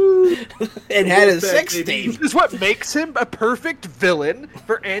slurs and had a sex tape. This is what makes him a perfect villain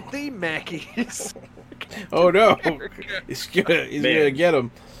for Anthony Mackie's. Oh no. He's gonna get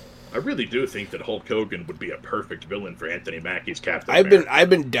him. I really do think that Hulk Hogan would be a perfect villain for Anthony Mackie's Captain America. I've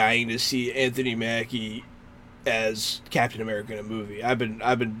been dying to see Anthony Mackie as Captain America in a movie. I've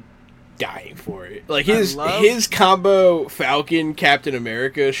been dying for it. Like his combo Falcon Captain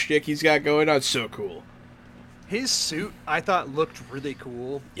America shtick he's got going on, so cool. His suit I thought looked really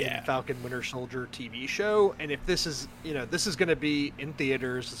cool in the Falcon Winter Soldier TV show, and if this is going to be in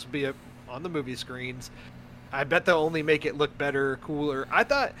theaters, this will be on the movie screens. I bet they'll only make it look better, cooler. I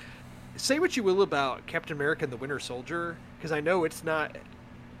thought, say what you will about Captain America and the Winter Soldier, because I know it's not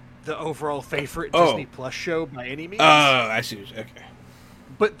the overall favorite Disney Plus show by any means. Oh, I see. Okay.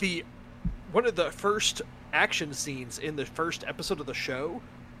 But the one of the first action scenes in the first episode of the show,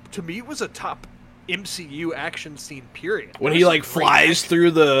 to me, was a top MCU action scene, period. When he like flies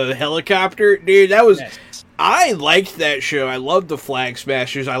through the helicopter, dude, that was. Yes. I liked that show. I loved the Flag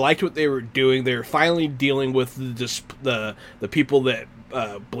Smashers. I liked what they were doing. They were finally dealing with the people that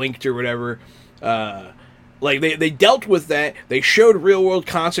blinked or whatever. Like they dealt with that. They showed real world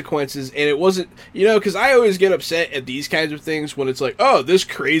consequences, and it wasn't, because I always get upset at these kinds of things when it's like, oh, this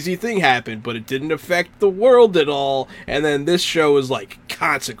crazy thing happened, but it didn't affect the world at all. And then this show was like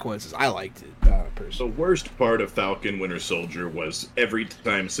consequences. I liked it personally. The worst part of Falcon Winter Soldier was every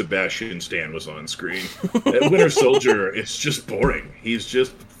time Sebastian Stan was on screen. Winter Soldier, it's just boring. He's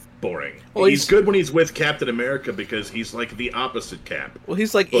just boring. Well, he's good when he's with Captain America because he's like the opposite Cap. Well,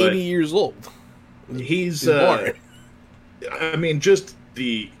 he's like 80 years old. He's Sebastian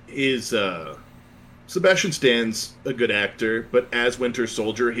Stan's a good actor, but as Winter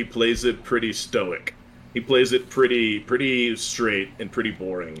Soldier, he plays it pretty stoic. He plays it pretty straight and pretty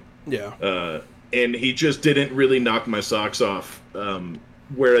boring. Yeah. And he just didn't really knock my socks off.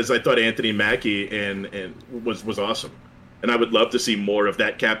 Whereas I thought Anthony Mackie and was awesome. And I would love to see more of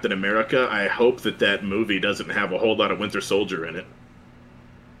that Captain America. I hope that movie doesn't have a whole lot of Winter Soldier in it.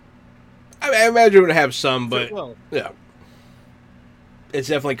 I imagine it would have some, but yeah, it's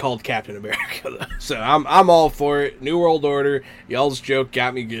definitely called Captain America, though. So I'm all for it. New World Order, y'all's joke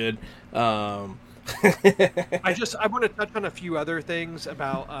got me good. I want to touch on a few other things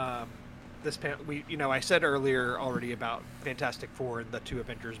about this panel. I said earlier already about Fantastic Four and the 2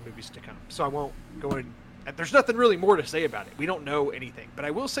 Avengers movies to come, so I won't go in. There's nothing really more to say about it. We don't know anything, but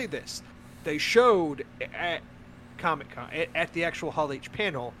I will say this: they showed at Comic-Con at the actual Hall H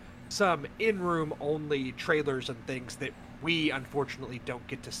panel some in-room only trailers and things that we unfortunately don't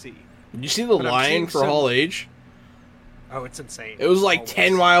get to see. Did you see the line for Hall H? Oh, it's insane. It was like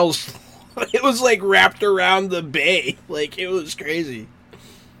 10 miles. It was like wrapped around the bay. Like, it was crazy.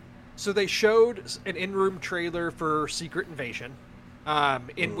 So they showed an in-room trailer for Secret Invasion,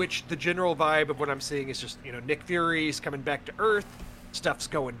 in which the general vibe of what I'm seeing is just, Nick Fury's coming back to Earth, stuff's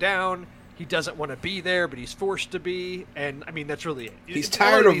going down. He doesn't want to be there, but he's forced to be, and I mean that's really it. He's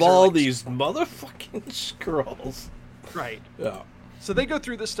tired of all these motherfucking Skrulls. Right. Yeah. So they go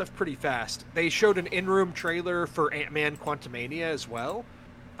through this stuff pretty fast. They showed an in-room trailer for Ant-Man Quantumania as well.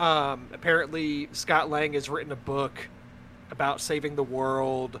 Apparently, Scott Lang has written a book about saving the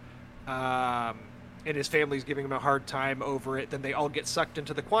world, and his family's giving him a hard time over it. Then they all get sucked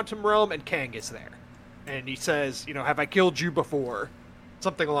into the quantum realm, and Kang is there. And he says, have I killed you before?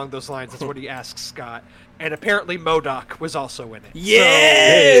 Something along those lines. That's what he asks Scott. And apparently MODOK was also in it.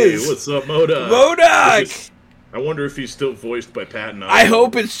 Yes! So, hey, what's up, MODOK? MODOK! I wonder if he's still voiced by Patton Oswalt. I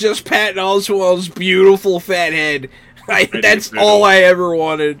hope it's just Patton Oswalt's beautiful fat head. That's all I ever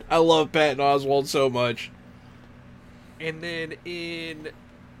wanted. I love Patton Oswalt so much. And then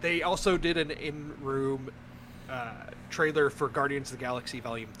they also did an in-room trailer for Guardians of the Galaxy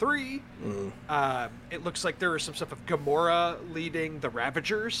Volume 3. It looks like there is some stuff of Gamora leading the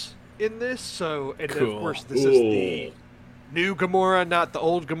Ravagers in this. So, and cool. Of course, this is the new Gamora, not the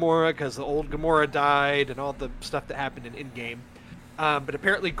old Gamora, because the old Gamora died and all the stuff that happened in Endgame. But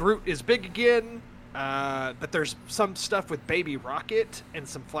apparently Groot is big again. But there's some stuff with Baby Rocket and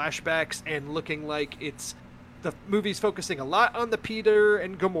some flashbacks, and looking like the movie's focusing a lot on the Peter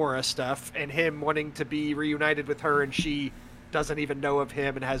and Gamora stuff and him wanting to be reunited with her, and she doesn't even know of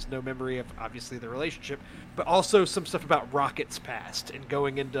him and has no memory of, obviously, the relationship, but also some stuff about Rocket's past and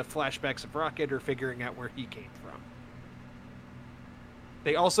going into flashbacks of Rocket or figuring out where he came from.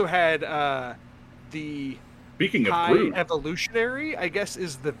 They also had the Speaking of High Groot, Evolutionary, I guess,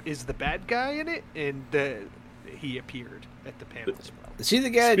 is the bad guy in it, and he appeared at the panel as well. Is he the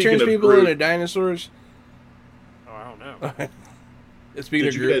guy that Speaking turns of people Groot- into dinosaurs? I don't know. Speaking did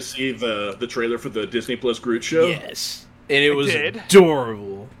of you Groot, guys see the trailer for the Disney Plus Groot show? yes, and it was did.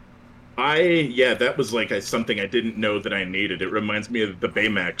 adorable. That was like something I didn't know that I needed. It reminds me of the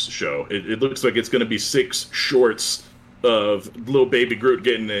Baymax show. It looks like it's going to be 6 shorts of little baby Groot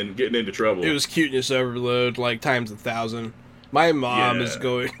getting into trouble. It was cuteness overload, like times 1,000. My mom is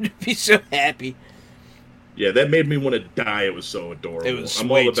going to be so happy. Yeah, that made me want to die. It was so adorable. It was I'm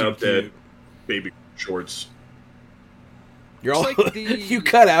way all about too that cute. baby shorts. You're all It's like you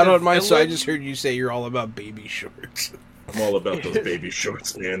cut out the on my so I villain- just heard you say you're all about baby shorts. I'm all about those baby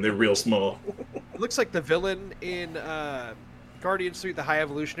shorts, man. They're real small. It looks like the villain in Guardians 3, the High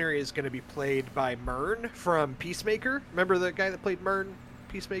Evolutionary, is going to be played by Myrn from Peacemaker. Remember the guy that played Myrn,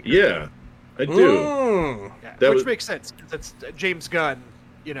 Peacemaker? Yeah, I do. Mm. Yeah, That which was- makes sense. That's James Gunn,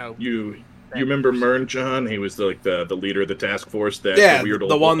 You You remember Mern John? He was like the leader of the task force. That Yeah, weird the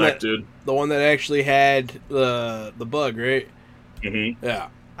old one black that dude. the one that actually had the bug, right? Mm-hmm. Yeah.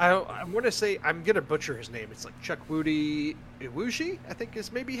 I want to say, I'm gonna butcher his name. It's like Chuck Woody Iwuji, I think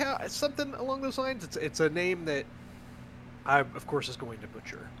is maybe how something along those lines. It's a name that I of course is going to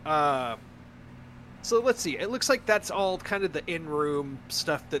butcher. So let's see. It looks like that's all kind of the in-room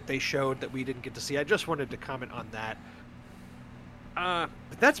stuff that they showed that we didn't get to see. I just wanted to comment on that.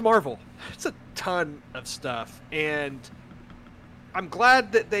 But that's Marvel. It's a ton of stuff, and I'm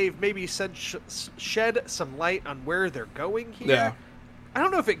glad that they've maybe shed some light on where they're going here. Yeah. I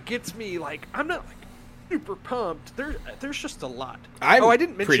don't know if it gets me like I'm not like super pumped. There's just a lot. I'm I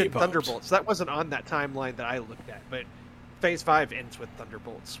didn't pretty mention pumped. Thunderbolts. That wasn't on that timeline that I looked at, but Phase 5 ends with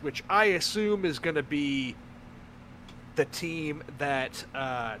Thunderbolts, which I assume is going to be the team that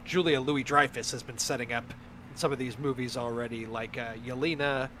Julia Louis-Dreyfus has been setting up in some of these movies already, like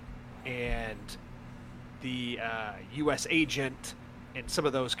Yelena and the U.S. agent, and some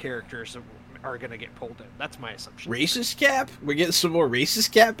of those characters are going to get pulled in. That's my assumption. Racist Cap? We're getting some more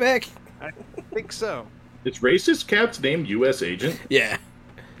Racist Cap back? I think so. Is Racist Cap's name U.S. Agent? Yeah.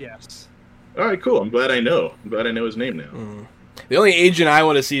 Yes. All right, cool. I'm glad I know. His name now. The only agent I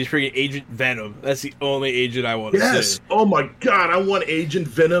want to see is freaking Agent Venom. That's the only agent I want to Yes. see. Oh my God, I want Agent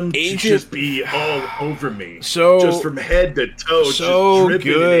Venom Agent- to just be all over me. So just from head to toe, so just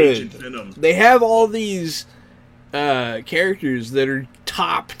dripping good. in Agent Venom. They have all these characters that are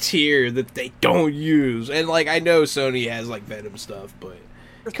top tier that they don't use, and like I know Sony has like Venom stuff, but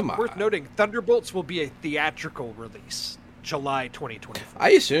come on. Worth noting, Thunderbolts will be a theatrical release, July 2024. I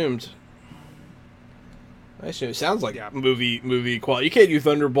assumed. It sounds like Yeah. movie quality. You can't do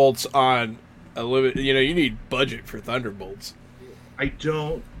Thunderbolts on a limit. You know, you need budget for Thunderbolts. I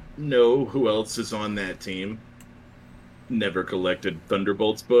don't know who else is on that team. Never collected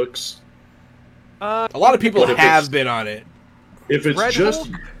Thunderbolts books. A lot of people But if have it's- been on it. If it's Red just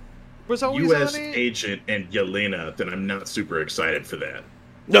Hulk was always U.S. on it. Agent and Yelena, then I'm not super excited for that.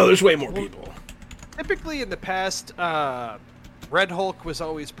 No, there's way more people. Typically in the past, Red Hulk was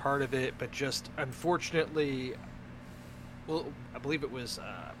always part of it, but just unfortunately, well, I believe it was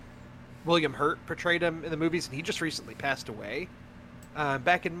William Hurt portrayed him in the movies, and he just recently passed away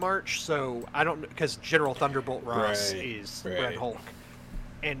back in March. So I don't, because General Thunderbolt Ross Right, is right. Red Hulk,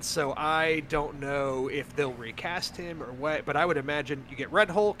 and so I don't know if they'll recast him or what. But I would imagine you get Red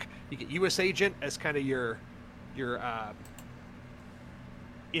Hulk, you get U.S. Agent as kind of your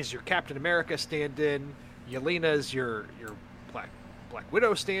is your Captain America stand-in. Yelena's your Black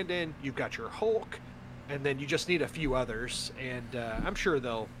Widow stand-in. You've got your Hulk, and then you just need a few others. And I'm sure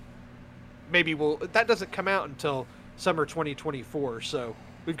they'll that doesn't come out until summer 2024. So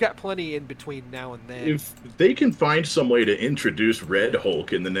we've got plenty in between now and then. If they can find some way to introduce Red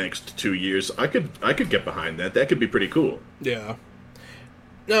Hulk in the next 2 years, I could get behind that. That could be pretty cool. Yeah.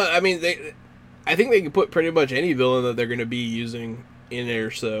 No, I mean I think they can put pretty much any villain that they're going to be using in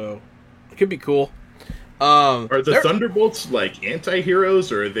there, so it could be cool. Are the they're- Thunderbolts like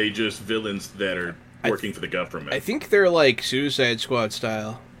anti-heroes, or are they just villains that are working for the government? I think they're like Suicide Squad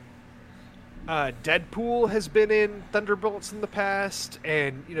style. Deadpool has been in Thunderbolts in the past,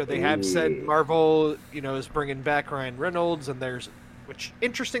 and they have said Ooh. Marvel is bringing back Ryan Reynolds, and which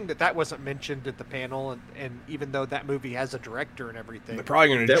interesting that wasn't mentioned at the panel, and even though that movie has a director and everything. They're probably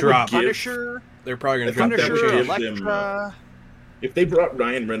going to That would drop. give- Punisher, They're probably going to I drop think that would Punisher, give them, Elektra. If they brought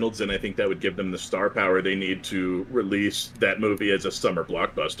Ryan Reynolds in, I think that would give them the star power they need to release that movie as a summer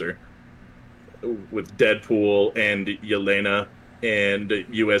blockbuster. With Deadpool and Yelena and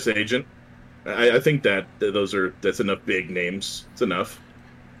U.S. Agent. I think that's enough big names. It's enough.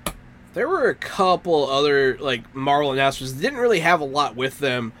 There were a couple other like Marvel announcements that didn't really have a lot with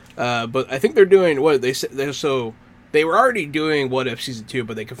them, but I think they're doing what they said. So they were already doing What If Season 2,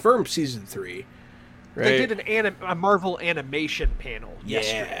 but they confirmed Season 3. Right? They did a Marvel animation panel Yeah.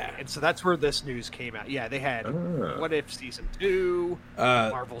 yesterday, and so that's where this news came out. Yeah, they had Ah. What If Season 2,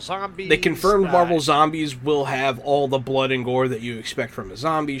 Marvel Zombies. They confirmed Marvel Zombies will have all the blood and gore that you expect from a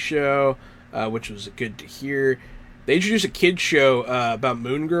zombie show, which was good to hear. They introduced a kids show about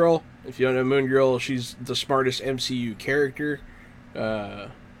Moon Girl. If you don't know Moon Girl, she's the smartest MCU character,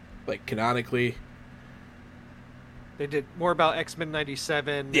 like canonically. They did more about X-Men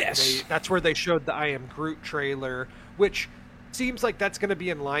 97. Yes. That's where they showed the I Am Groot trailer, which seems like that's going to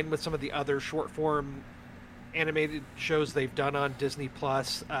be in line with some of the other short-form animated shows they've done on Disney+.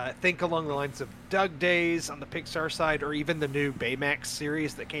 Think along the lines of Doug Days on the Pixar side, or even the new Baymax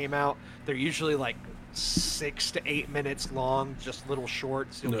series that came out. They're usually like 6 to 8 minutes long, just little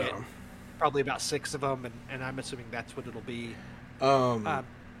shorts. You'll get probably about 6 of them, and I'm assuming that's what it'll be.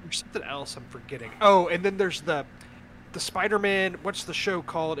 There's something else I'm forgetting. Oh, and then there's the Spider-Man. What's the show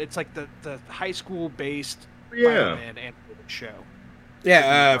called? It's like the high school based Spider-Man animated show.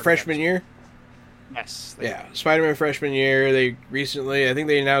 Yeah, freshman year. Yes. Yeah, Spider-Man freshman year. They recently, I think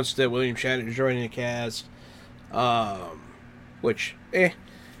they announced that William Shatner is joining the cast. Which,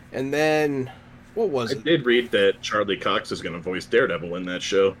 and then what was it? I did read that Charlie Cox is going to voice Daredevil in that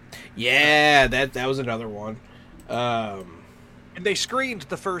show. Yeah, that was another one. And they screened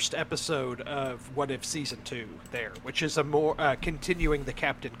the first episode of What If Season 2 there, which is a more continuing the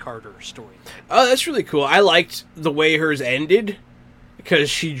Captain Carter story. Oh, that's really cool. I liked the way hers ended because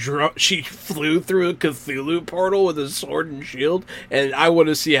she flew through a Cthulhu portal with a sword and shield, and I want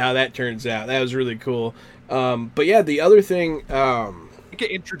to see how that turns out. That was really cool. But yeah, the other thing... I think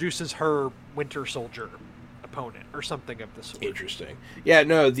it introduces her Winter Soldier opponent or something of the sort. Interesting. Yeah,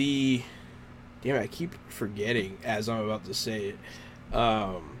 no, the... Damn it, I keep forgetting as I'm about to say it.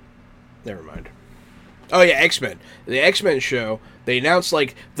 Never mind. Oh, yeah, X-Men. The X-Men show, they announced,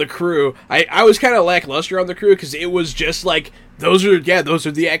 like, the crew. I was kind of lackluster on the crew because it was just, like, those are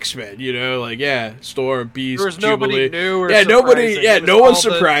the X-Men, you know? Like, yeah, Storm, Beast, there was Jubilee. Nobody new or no one's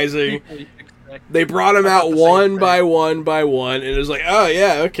surprising. They brought them out one by one, and it was like, oh,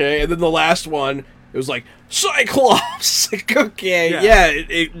 yeah, okay. And then the last one, it was like, Cyclops! Like,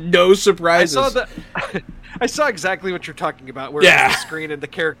 okay, no surprises. I saw exactly what you're talking about, where the screen and the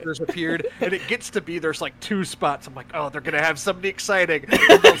characters appeared, and it gets to be there's like 2 spots. I'm like, oh, they're gonna have somebody exciting.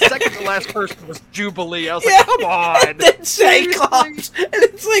 And the second to last person was Jubilee. I was like, come on, and then Cyclops, and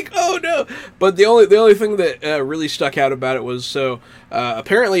it's like, oh no. But the only thing that really stuck out about it was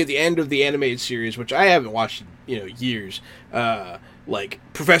apparently at the end of the animated series, which I haven't watched in years. Like,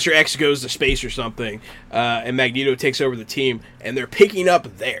 Professor X goes to space or something, and Magneto takes over the team, and they're picking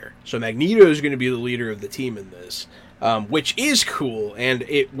up there. So Magneto is going to be the leader of the team in this, which is cool, and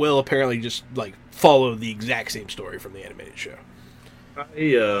it will apparently just, like, follow the exact same story from the animated show.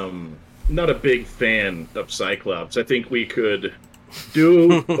 I'm not a big fan of Cyclops. I think we could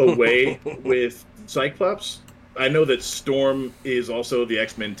do away with Cyclops. I know that Storm is also the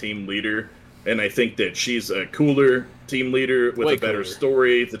X-Men team leader, and I think that she's a cooler team leader with a better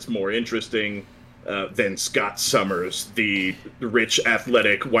story that's more interesting than Scott Summers, the rich,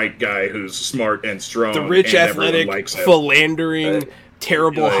 athletic white guy who's smart and strong. The rich, athletic, philandering,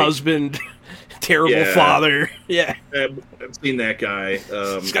 terrible husband, terrible father. Yeah. I've seen that guy.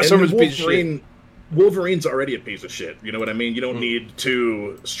 Scott Summers is a piece of shit. Wolverine's already a piece of shit. You know what I mean? You don't need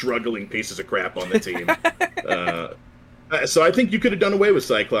 2 struggling pieces of crap on the team. So I think you could have done away with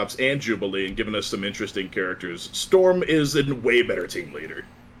Cyclops and Jubilee and given us some interesting characters. Storm is a way better team leader.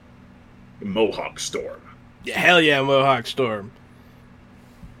 Mohawk Storm. Yeah, hell yeah, Mohawk Storm.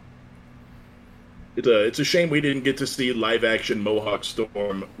 It's a shame we didn't get to see live-action Mohawk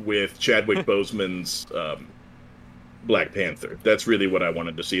Storm with Chadwick Boseman's Black Panther. That's really what I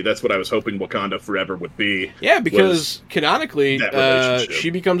wanted to see. That's what I was hoping Wakanda Forever would be. Yeah, because canonically,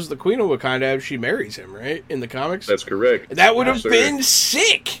 she becomes the queen of Wakanda if she marries him, right? In the comics? That's correct. That would have been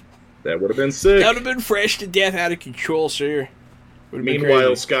sick! That would have been sick. That would have been fresh to death, out of control, sir.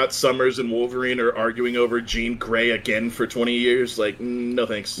 Meanwhile, Scott Summers and Wolverine are arguing over Jean Grey again for 20 years. Like, no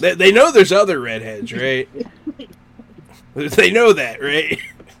thanks. They know there's other redheads, right? They know that, right?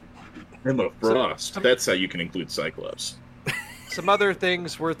 Emma Frost. That's how you can include Cyclops. Some other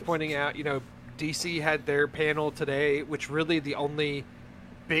things worth pointing out, DC had their panel today, which really the only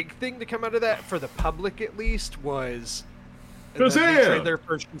big thing to come out of that, for the public at least, was Shazam! Trailer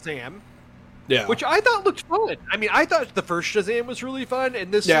for Shazam. Yeah. Which I thought looked fun. I mean, I thought the first Shazam was really fun,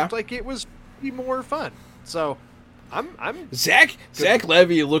 and this looked like it was more fun. So, I'm Zach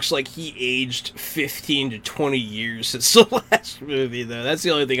Levy looks like he aged 15 to 20 years since the last movie, though. That's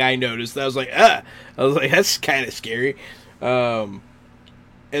the only thing I noticed. I was like, that's kind of scary. And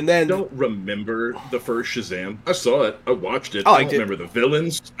then I don't remember the first Shazam. I saw it. I watched it. Oh, I don't remember the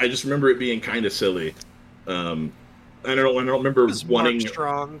villains. I just remember it being kind of silly. I don't remember wanting Mark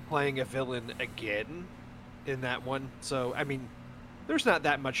Strong playing a villain again in that one. So, I mean, there's not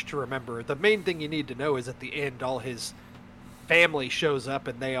that much to remember. The main thing you need to know is at the end, all his family shows up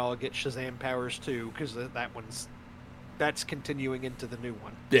and they all get Shazam powers too, because that's continuing into the new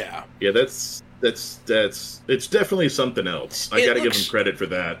one. Yeah. Yeah, it's definitely something else. I got to give him credit for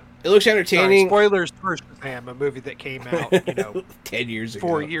that. It looks entertaining. Spoilers for Shazam, a movie that came out, 10 years ago.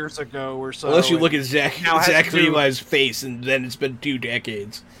 4 years ago or so. Unless you look at Zach Levi's face, and then it's been 2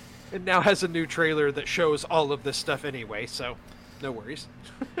 decades. It now has a new trailer that shows all of this stuff anyway, so no worries.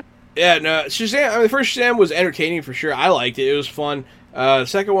 Yeah, no, Shazam, I mean, the first Shazam was entertaining for sure. I liked it. It was fun. The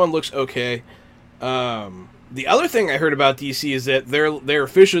second one looks okay. The other thing I heard about DC is that they're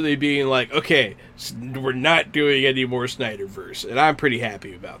officially being like, okay, we're not doing any more Snyderverse, and I'm pretty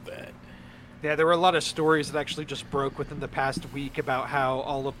happy about that. Yeah, there were a lot of stories that actually just broke within the past week about how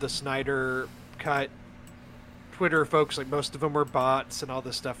all of the Snyder Cut Twitter folks, like most of them were bots and all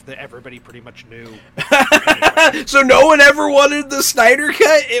this stuff that everybody pretty much knew. So no one ever wanted the Snyder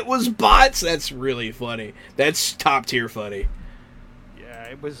Cut? It was bots? That's really funny. That's top tier funny. Yeah,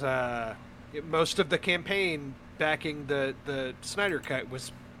 it was most of the campaign backing the Snyder Cut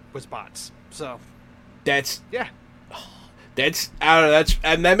was bots. So that's yeah. I don't know,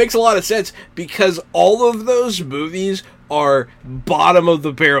 and that makes a lot of sense because all of those movies are bottom of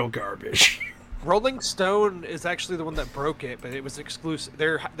the barrel garbage. Rolling Stone is actually the one that broke it, but it was exclusive.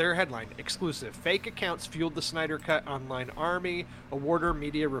 Their headline, exclusive. Fake accounts fueled the Snyder Cut online army. A Warner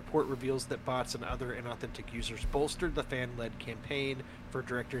Media report reveals that bots and other inauthentic users bolstered the fan-led campaign for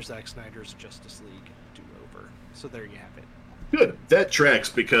director Zack Snyder's Justice League do-over. So there you have it. Good. That tracks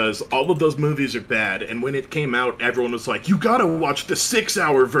because all of those movies are bad, and when it came out, everyone was like, you gotta watch the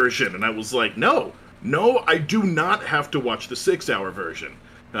 6-hour version. And I was like, no, I do not have to watch the 6-hour version.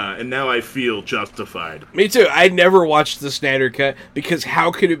 And now I feel justified. Me too. I never watched the Snyder Cut because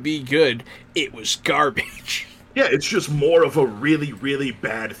how could it be good? It was garbage. Yeah, it's just more of a really, really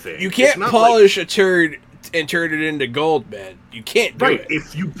bad thing. You can't polish a turd and turn it into gold, man. You can't do it.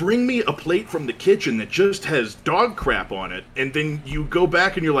 If you bring me a plate from the kitchen that just has dog crap on it, and then you go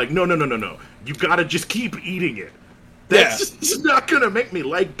back and you're like, no. You gotta just keep eating it. That's just not gonna make me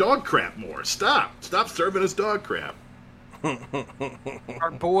like dog crap more. Stop serving us dog crap. Our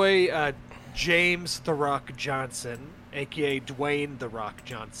boy James The Rock Johnson, a.k.a. Dwayne The Rock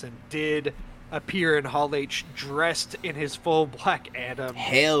Johnson, did appear in Hall H dressed in his full Black Adam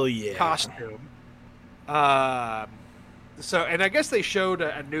costume. And I guess they showed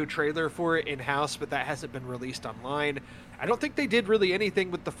a new trailer for it in-house, but that hasn't been released online. I don't think they did really anything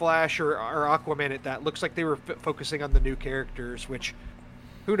with The Flash or Aquaman at that. Looks like they were focusing on the new characters, which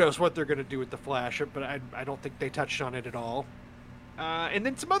who knows what they're going to do with The Flash, but I don't think they touched on it at all. And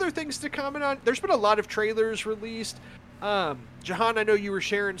then some other things to comment on. There's been a lot of trailers released. Jahan, I know you were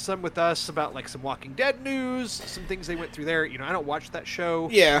sharing some with us about like some Walking Dead news, some things they went through there. You know, I don't watch that show.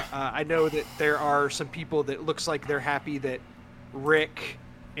 Yeah. I know that there are some people that looks like they're happy that Rick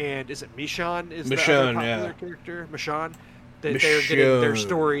and is it Michonne is the other popular character? Michonne? That they're getting their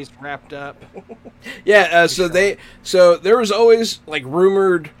stories wrapped up. Yeah, so there was always like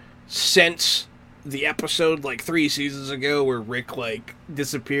rumored since the episode like 3 seasons ago where Rick like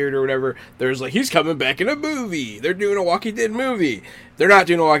disappeared or whatever. There's like he's coming back in a movie. They're doing a Walking Dead movie. They're not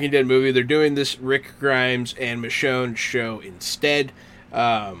doing a Walking Dead movie. They're doing this Rick Grimes and Michonne show instead.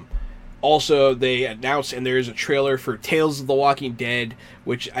 Also, they announced, and there is a trailer for Tales of the Walking Dead,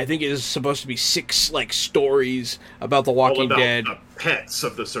 which I think is supposed to be 6 like stories about the Walking Dead. The pets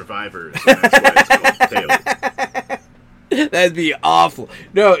of the survivors. That's why it's called Tales. That'd be awful.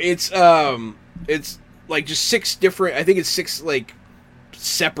 No, it's like just 6 different. I think it's 6 like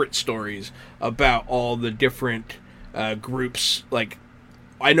separate stories about all the different groups. Like,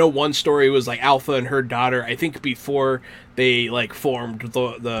 I know one story was like Alpha and her daughter. I think before they like formed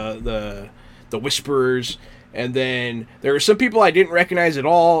the Whisperers, and then there were some people I didn't recognize at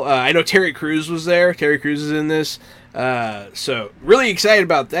all. I know Terry Crews was there. Terry Crews is in this, so really excited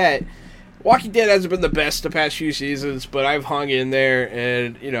about that. Walking Dead hasn't been the best the past few seasons, but I've hung in there,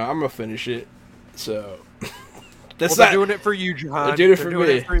 and you know I'm gonna finish it. So they're doing it for you, Jahan. They're doing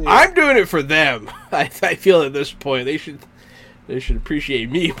it for me. I'm doing it for them. I feel at this point they should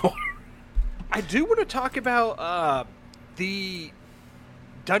appreciate me more. I do want to talk about the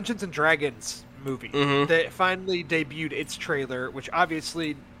Dungeons and Dragons movie that finally debuted its trailer, which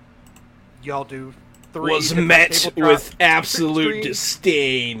obviously y'all do. Was met with absolute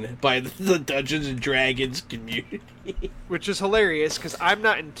disdain by the Dungeons and Dragons community. Which is hilarious, because I'm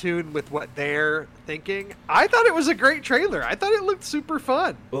not in tune with what they're thinking. I thought it was a great trailer. I thought it looked super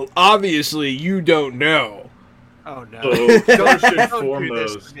fun. Well, obviously, you don't know. Oh, no. First and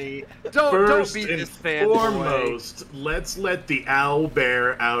foremost, don't be this fanboy. Let's let the owl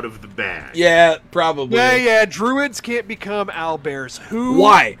bear out of the bag. Yeah, probably. Yeah, druids can't become owlbears.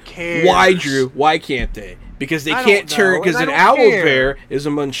 Why? Cares? Why, Drew? Why can't they? Because they can't turn, because an owlbear is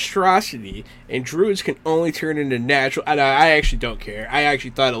a monstrosity, and druids can only turn into natural. I actually don't care. I actually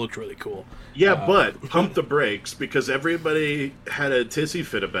thought it looked really cool. Yeah, but pump the brakes, because everybody had a tissy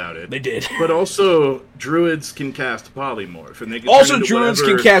fit about it. They did. But also, druids can cast polymorph, and they can also druids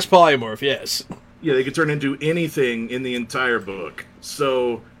can cast polymorph. Yes. Yeah, they can turn into anything in the entire book.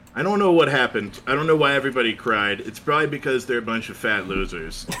 So I don't know what happened. I don't know why everybody cried. It's probably because they're a bunch of fat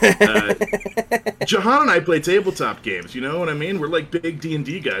losers. Jahan and I play tabletop games, you know what I mean? We're like big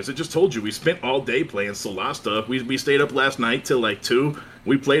D&D guys. I just told you, we spent all day playing Solasta. We stayed up last night till like 2.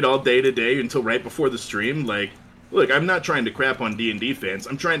 We played all day today until right before the stream. Like, look, I'm not trying to crap on D&D fans.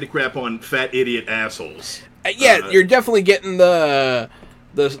 I'm trying to crap on fat idiot assholes. You're definitely getting the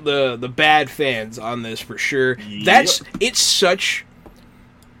bad fans on this for sure. Yep. It's such...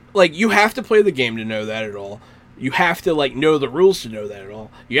 Like, you have to play the game to know that at all. You have to, like, know the rules to know that at all.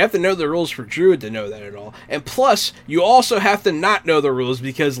 You have to know the rules for Druid to know that at all. And plus, you also have to not know the rules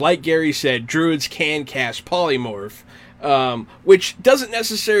because, like Gary said, Druids can cast Polymorph, which doesn't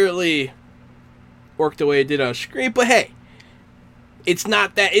necessarily work the way it did on screen, but hey, it's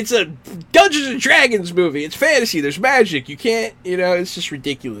not that. It's a Dungeons and Dragons movie. It's fantasy. There's magic. You can't, it's just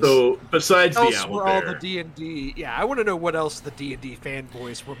ridiculous. So, besides the else owl were all bear, the D&D. Yeah, I want to know what else the D&D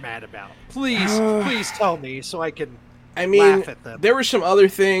fanboys were mad about. Please tell me so I can laugh at them. There were some other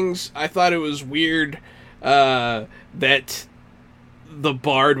things. I thought it was weird that the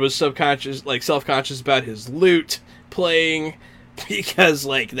bard was self-conscious about his lute playing because,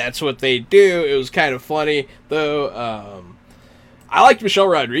 like, that's what they do. It was kind of funny, though. I liked Michelle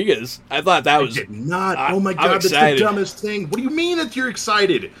Rodriguez. I thought that was... I did not. Oh my god, that's the dumbest thing. What do you mean that you're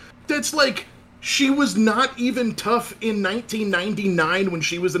excited? That's like, she was not even tough in 1999 when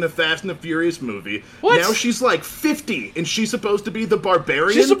she was in a Fast and the Furious movie. What? Now she's like 50, and she's supposed to be the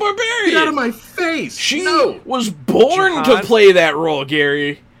barbarian? She's a barbarian! Get out of my face! She No! was born to play that role,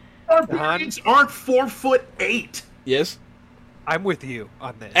 Gary. Barbarians aren't 4'8". Yes? I'm with you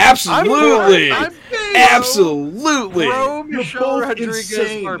on this. Absolutely! I'm Absolutely! Bro, You're Michelle both Rodriguez,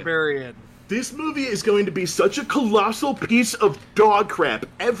 insane. barbarian. This movie is going to be such a colossal piece of dog crap.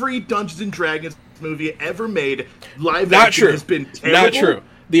 Every Dungeons and Dragons movie ever made, live action has been terrible. Not true.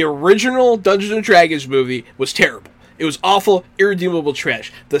 The original Dungeons and Dragons movie was terrible. It was awful, irredeemable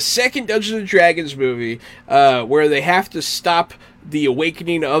trash. The second Dungeons and Dragons movie, where they have to stop the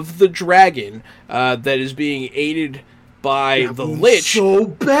awakening of the dragon that is being aided by the Lich. So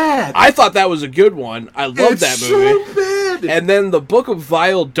bad. I thought that was a good one. I loved that movie. So bad. And then the Book of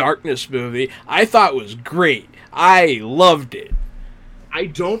Vile Darkness movie, I thought was great. I loved it. I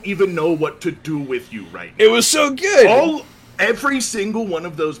don't even know what to do with you right now. It was so good. Every single one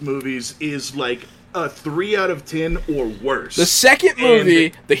of those movies is like a 3 out of 10 or worse. The second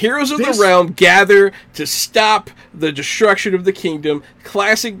movie, the heroes of the realm gather to stop the destruction of the kingdom.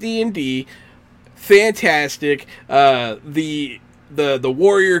 Classic D&D. Fantastic. The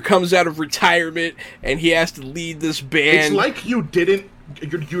warrior comes out of retirement and he has to lead this band. It's like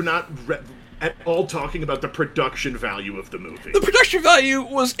you're not at all talking about the production value of the movie. The production value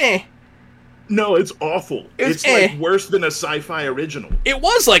was No, it's awful. It's like worse than a sci-fi original. It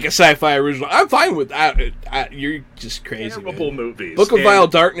was like a sci-fi original. I'm fine with that. You're just crazy. Terrible movies. Book of Vile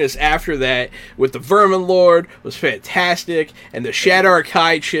Darkness after that with the Vermin Lord was fantastic, and the Shadar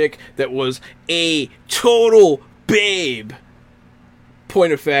Kai chick that was a total babe.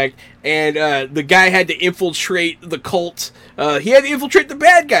 Point of fact. And the guy had to infiltrate the cult. He had to infiltrate the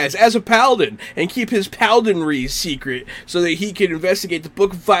bad guys as a paladin and keep his paladinry secret so that he could investigate the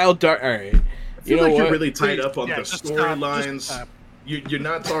Book of Vile Darkness. All right. I feel like you're really tied up on the storylines. You're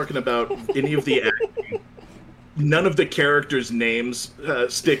not talking about any of the acting. None of the characters' names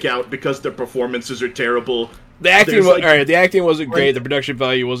stick out because their performances are terrible. The acting, the acting wasn't great. The production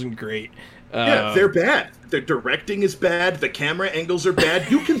value wasn't great. Yeah, they're bad. Their directing is bad. The camera angles are bad.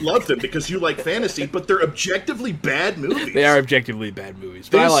 You can love them because you like fantasy, but they're objectively bad movies. They are objectively bad movies.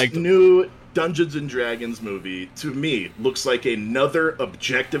 But I like them. New Dungeons and Dragons movie, to me, looks like another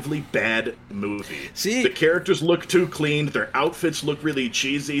objectively bad movie. See, the characters look too clean. Their outfits look really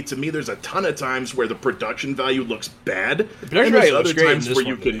cheesy. To me, there's a ton of times where the production value looks bad. The production value looks great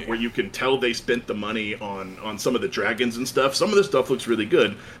times where you can tell they spent the money on some of the dragons and stuff. Some of the stuff looks really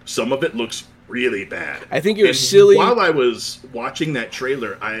good. Some of it looks really bad. I think it was silly. While I was watching that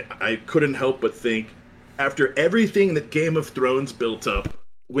trailer, I couldn't help but think, after everything that Game of Thrones built up,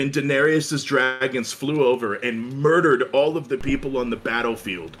 when Daenerys' dragons flew over and murdered all of the people on the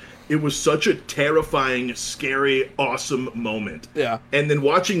battlefield, it was such a terrifying, scary, awesome moment. Yeah. And then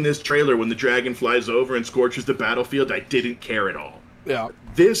watching this trailer when the dragon flies over and scorches the battlefield, I didn't care at all. Yeah.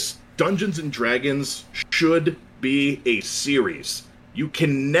 This Dungeons and Dragons should be a series. You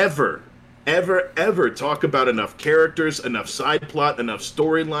can never, ever talk about enough characters, enough side plot, enough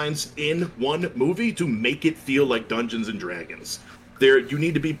storylines in one movie to make it feel like Dungeons and Dragons. There, you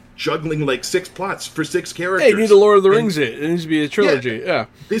need to be juggling like 6 plots for 6 characters. Yeah, you need the Lord of the Rings. It needs to be a trilogy. Yeah.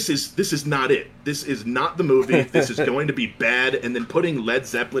 This is not it. This is not the movie. This is going to be bad. And then putting Led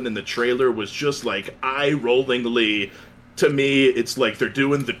Zeppelin in the trailer was just like eye-rollingly. To me, it's like they're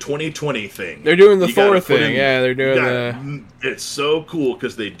doing the 2020 thing. They're doing the Thor thing. They're doing It's so cool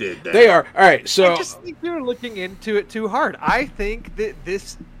because they did that. They are. All right, so I just think you're looking into it too hard. I think that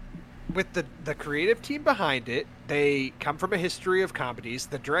this, with the creative team behind it, they come from a history of comedies.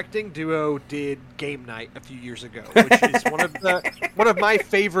 The directing duo did Game Night a few years ago, which is one of my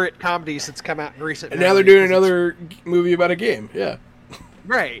favorite comedies that's come out in recent. And now they're doing another movie about a game. Yeah.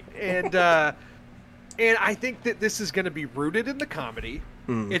 Right, and I think that this is going to be rooted in the comedy.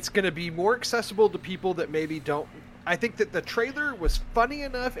 It's going to be more accessible to people that maybe don't. I think that the trailer was funny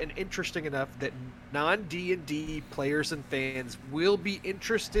enough and interesting enough that non-D&D players and fans will be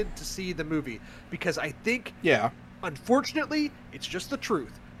interested to see the movie. Because I think, unfortunately, it's just the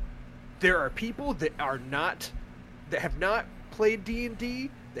truth. There are people that have not played D&D,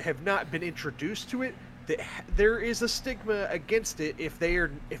 that have not been introduced to it, that there is a stigma against it if they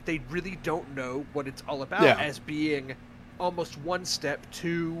really don't know what it's all about as being almost one step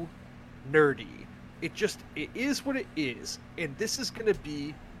too nerdy. It is what it is, and this is going to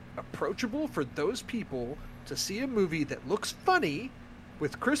be approachable for those people to see a movie that looks funny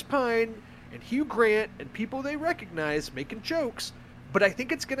with Chris Pine and Hugh Grant and people they recognize making jokes, but I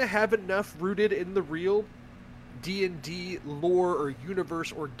think it's going to have enough rooted in the real D&D lore or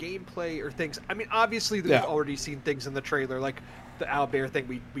universe or gameplay or things. I mean, obviously we've already seen things in the trailer, like the owlbear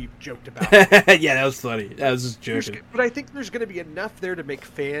thing we joked about. Yeah, that was funny. That was just joking. But I think there's going to be enough there to make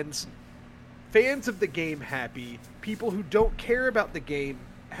fans of the game happy. People who don't care about the game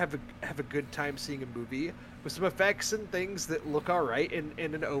have a good time seeing a movie with some effects and things that look all right and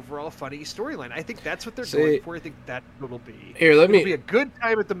an overall funny storyline. I think that's what they're going for. I think that's what it'll be. It'll be a good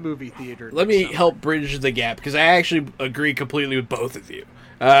time at the movie theater. Let me help bridge the gap, because I actually agree completely with both of you.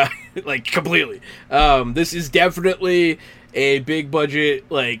 Like, completely. This is definitely a big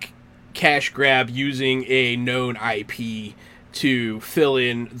budget, like, cash grab using a known IP to fill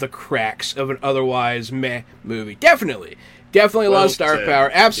in the cracks of an otherwise meh movie. Definitely a lot of star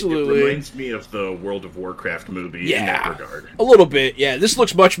power. Absolutely. It reminds me of the World of Warcraft movie in that regard. A little bit, yeah. This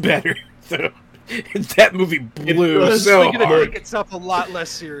looks much better, though. That movie blew so hard. It's going to take itself a lot less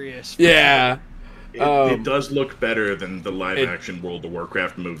serious. Yeah. It does look better than the live-action World of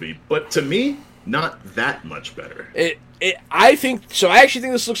Warcraft movie, but to me, not that much better. I actually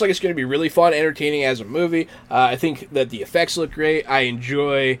think this looks like it's going to be really fun, entertaining as a movie. I think that the effects look great. I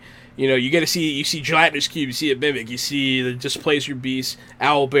enjoy, you see Gelatinous Cube, you see a Mimic, you see the Displacer Beast,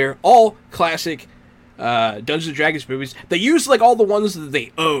 Owlbear, all classic Dungeons & Dragons movies. They use, like, all the ones that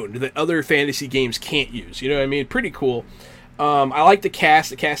they owned that other fantasy games can't use. You know what I mean? Pretty cool. I like the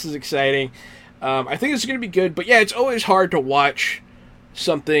cast. The cast is exciting. I think it's going to be good. But, yeah, it's always hard to watch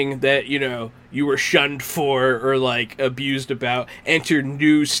something that, you were shunned for or, like, abused about enter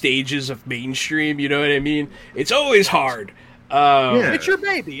new stages of mainstream. You know what I mean? It's always hard. It's your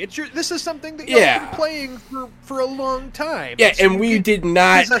baby. This is something that you've been playing for a long time. Yeah, and we did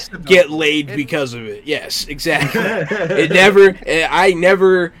not get laid because of it. Yes, exactly. I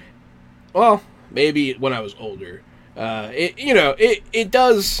never. Well, maybe when I was older. It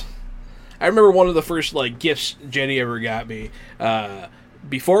does. I remember one of the first, like, gifts Jenny ever got me.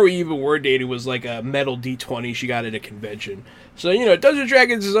 Before we even were dating, was like a metal D20 she got at a convention. So, Dungeons &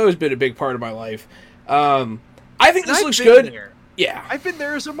 Dragons has always been a big part of my life. I think this looks good. There. Yeah. I've been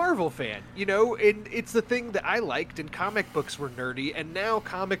there as a Marvel fan, and it's the thing that I liked, and comic books were nerdy, and now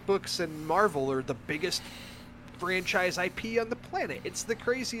comic books and Marvel are the biggest franchise IP on the planet. It's the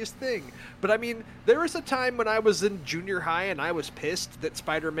craziest thing. But I mean, there was a time when I was in junior high and I was pissed that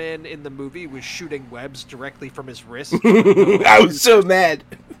Spider-Man in the movie was shooting webs directly from his wrist. I was so mad.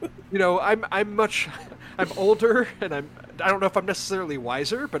 I'm older, and I don't know if I'm necessarily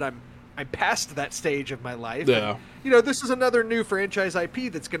wiser, but I'm past that stage of my life. Yeah. And, this is another new franchise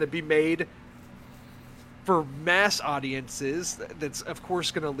IP that's going to be made for mass audiences. That's, of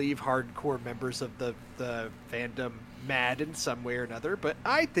course, going to leave hardcore members of the fandom mad in some way or another. But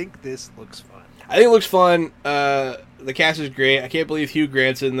I think this looks fun. I think it looks fun. The cast is great. I can't believe Hugh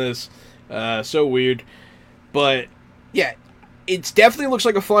Grant's in this. So weird. But, yeah, it definitely looks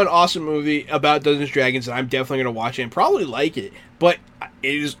like a fun, awesome movie about Dungeons & Dragons, and I'm definitely going to watch it and probably like it. But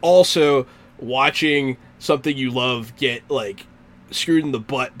it is also watching something you love get, like, screwed in the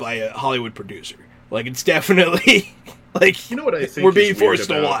butt by a Hollywood producer. Like, it's definitely, like, what I think we're being forced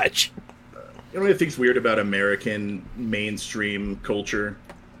to watch. You know what I think's weird about American mainstream culture?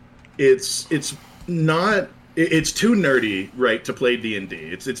 It's not it's too nerdy, right, to play D&D.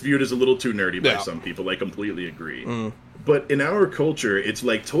 It's viewed as a little too nerdy by Yeah. some people. I completely agree. But in our culture, it's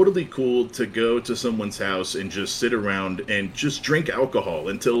like totally cool to go to someone's house and just sit around and just drink alcohol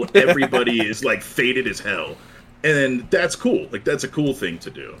until everybody is like faded as hell. And that's cool. Like, that's a cool thing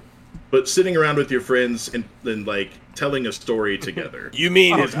to do. But sitting around with your friends and then like telling a story together You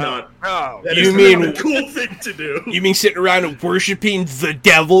mean is not Oh, that You is mean- not a cool thing to do. you mean sitting around and worshiping the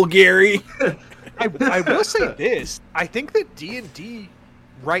devil, Gary? I will say this. I think that D&D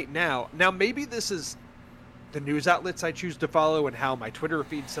right now, maybe this is the news outlets I choose to follow and how my Twitter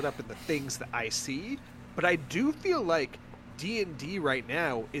feed's set up and the things that I see, but I do feel like D&D right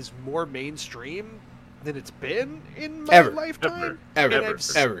now is more mainstream than it's been in my Ever. lifetime.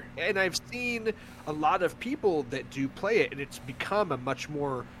 Ever. And I've seen a lot of people that do play it, and it's become a much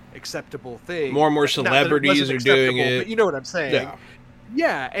more acceptable thing. More and more Not that it celebrities wasn't are doing acceptable, it. but you know what I'm saying. Yeah.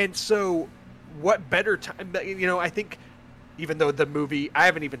 Yeah, and so what better time? I think even though the movie, I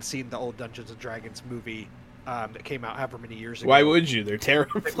haven't even seen the old Dungeons and Dragons movie that came out however many years ago. Why would you? They're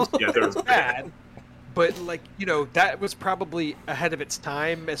terrible. Yeah, they're bad? But that was probably ahead of its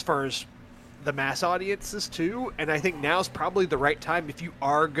time as far as the mass audiences too. And I think now's probably the right time if you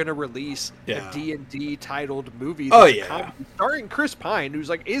are going to release Yeah. a D&D titled movie. Oh, that's a yeah. comedy starring Chris Pine,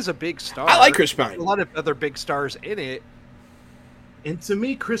 who's is a big star. I like Chris Pine. A lot of other big stars in it. And to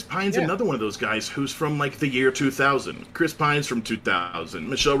me, Chris Pine's Yeah. another one of those guys who's from like the year 2000. Chris Pine's from 2000.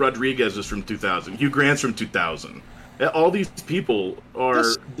 Michelle Rodriguez is from 2000. Hugh Grant's from 2000. All these people are.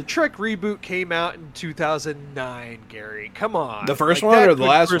 The Trek reboot came out in 2009, Gary. Come on. The first one or the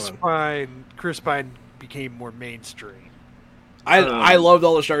last one? Chris Pine became more mainstream. I loved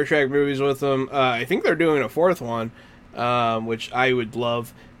all the Star Trek movies with them. I think they're doing a fourth one, which I would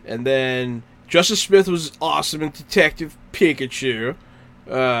love. And then Justice Smith was awesome in Detective Pikachu.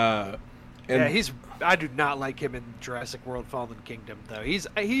 I do not like him in Jurassic World: Fallen Kingdom, though.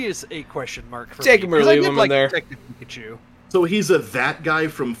 He is a question mark for Take me, him or 'cause I leave did him in like there. Detective Pikachu. So he's that guy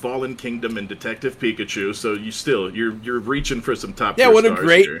from Fallen Kingdom and Detective Pikachu. So you're reaching for some top. Yeah, tier what a stars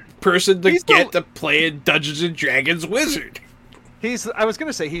great here. person to He's get the- to play a Dungeons and Dragons wizard. I was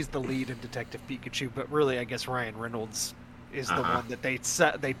gonna say he's the lead in Detective Pikachu, but really, I guess Ryan Reynolds is the one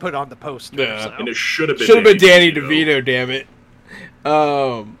that they put on the poster. Yeah. so. And it should have been. Should have been Danny DeVito, damn it.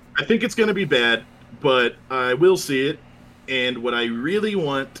 I think it's going to be bad, but I will see it. And what I really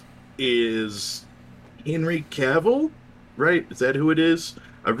want is Henry Cavill, right? Is that who it is?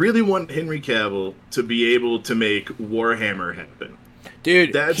 I really want Henry Cavill to be able to make Warhammer happen.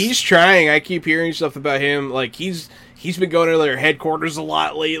 Dude, he's trying. I keep hearing stuff about him. Like, he's been going to their headquarters a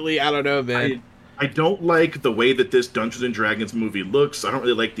lot lately. I don't know, man. I don't like the way that this Dungeons and Dragons movie looks. I don't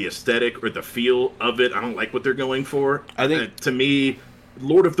really like the aesthetic or the feel of it. I don't like what they're going for. I think to me,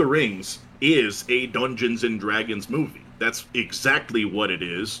 Lord of the Rings is a Dungeons and Dragons movie. That's exactly what it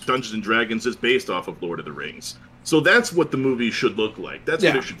is. Dungeons and Dragons is based off of Lord of the Rings. So that's what the movie should look like. That's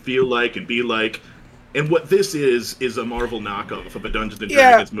what it should feel like and be like. And what this is a Marvel knockoff of a Dungeons and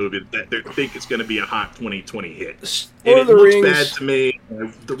Dragons movie that they think it's going to be a hot 2020 hit. And it looks bad to me.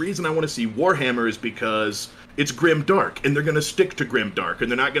 The reason I want to see Warhammer is because it's grim dark, and they're going to stick to grim dark, and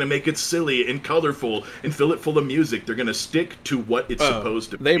they're not going to make it silly and colorful and fill it full of music. They're going to stick to what it's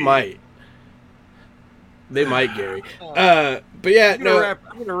supposed to be. They might, Gary. But yeah,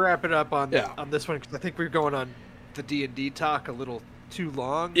 I'm gonna wrap it up on this one because I think we're going on the D&D talk a little too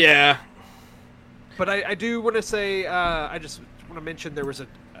long. Yeah. But I do want to say, I just want to mention there was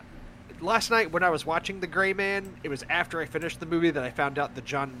last night when I was watching The Gray Man, it was after I finished the movie that I found out the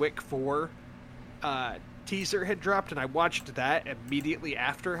John Wick 4 teaser had dropped, and I watched that immediately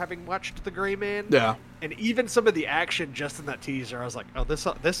after having watched The Gray Man. Yeah. And even some of the action just in that teaser, I was like, oh,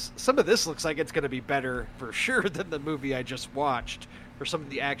 some of this looks like it's going to be better for sure than the movie I just watched, or some of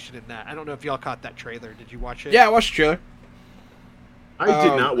the action in that. I don't know if y'all caught that trailer. Did you watch it? Yeah, I watched the trailer. I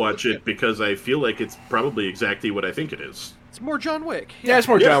did not watch it because I feel like it's probably exactly what I think it is. It's more John Wick. Yeah, it's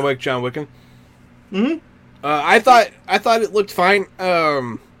more John Wick, John Wiccan. Mm-hmm. I thought it looked fine.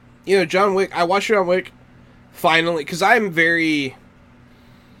 John Wick. I watched John Wick finally because I'm very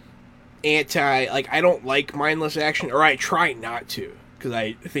anti. Like, I don't like mindless action, or I try not to because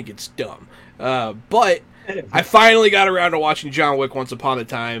I think it's dumb. But I finally got around to watching John Wick Once Upon a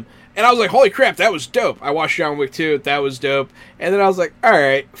Time. And I was like, holy crap, that was dope. I watched John Wick 2, that was dope. And then I was like,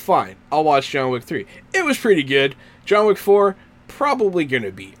 alright, fine, I'll watch John Wick 3. It was pretty good. John Wick 4, probably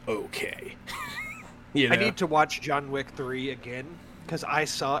gonna be okay. I need to watch John Wick 3 again, because I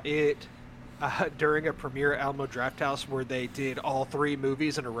saw it during a premiere at Alamo Drafthouse where they did all 3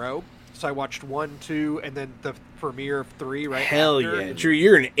 movies in a row. So I watched 1, 2, and then the premiere of 3 right Hell after. yeah. Drew,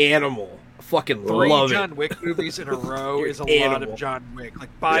 you're an animal fucking Three love John it. Wick movies in a row You're is a an lot animal. of John Wick.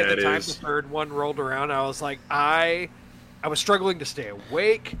 Like by Yeah, the it time is. the third one rolled around, I was like, I was struggling to stay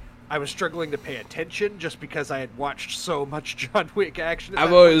awake. I was struggling to pay attention just because I had watched so much John Wick action. At I've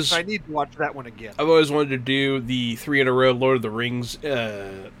that point, always- so I need to watch that one again. I've always wanted to do the 3 in a row Lord of the Rings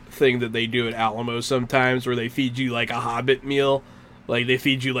thing that they do at Alamo sometimes, where they feed you like a Hobbit meal, like they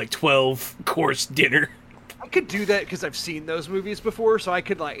feed you like 12-course dinner. I could do that because I've seen those movies before, so I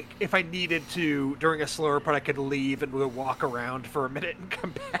could like, if I needed to during a slower part, I could leave and go walk around for a minute and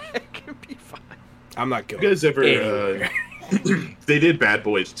come back and be fine. I'm not going. You guys ever? anywhere. They did Bad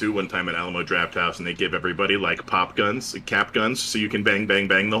Boys 2 one time at Alamo Draft House, and they give everybody like pop guns, cap guns, so you can bang, bang,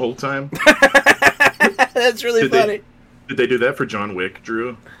 bang the whole time. That's really Did funny. Did they do that for John Wick,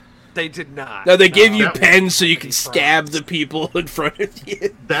 Drew? They did not. No, they give you That- pens so you can Be stab surprised. the people in front of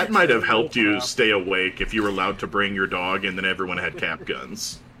you. That might have helped you stay awake if you were allowed to bring your dog, and then everyone had cap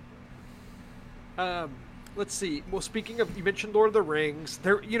guns. Let's see. Well, speaking of, you mentioned Lord of the Rings.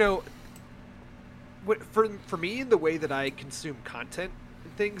 There, for me, the way that I consume content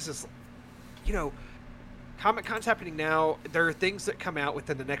and things is, Comic Con's happening now. There are things that come out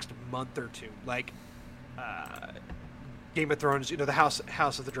within the next month or two, like Game of Thrones. The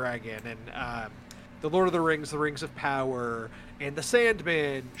House of the Dragon, and the Lord of the Rings of Power, and the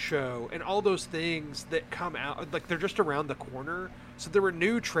Sandman show, and all those things that come out. Like they're just around the corner. So there were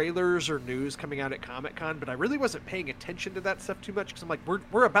new trailers or news coming out at Comic Con, but I really wasn't paying attention to that stuff too much because I'm like,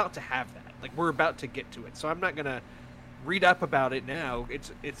 we're about to have that. Like we're about to get to it. So I'm not gonna read up about it now.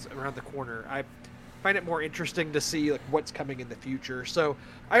 It's around the corner. I find it more interesting to see like what's coming in the future. So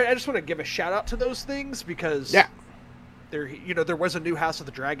I just want to give a shout out to those things because Yeah. there was a new House of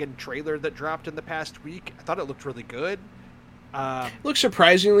the Dragon trailer that dropped in the past week. I thought it looked really good. Looks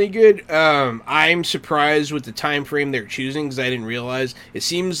surprisingly good. I'm surprised with the time frame they're choosing because I didn't realize. It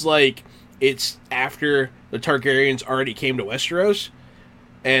seems like it's after the Targaryens already came to Westeros,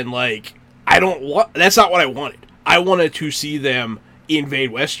 and like that's not what I wanted. I wanted to see them invade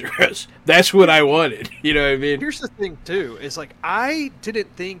Westeros. That's what I wanted. You know what I mean? Here's the thing too, is like I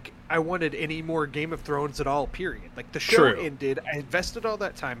didn't think I wanted any more Game of Thrones at all, period. Like the show True. ended, I invested all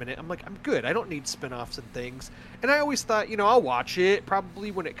that time in it. I'm like, I'm good. I don't need spin-offs and things. And I always thought, I'll watch it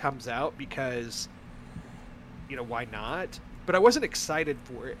probably when it comes out because why not? But I wasn't excited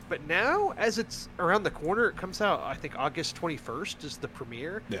for it. But now, as it's around the corner, it comes out, I think August 21st is the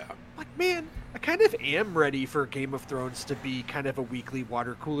premiere. Yeah. Like, man, I kind of am ready for Game of Thrones to be kind of a weekly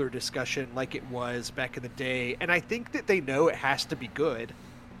water cooler discussion like it was back in the day. And I think that they know it has to be good.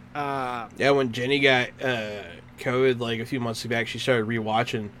 Yeah, when Jenny got COVID like a few months back, she started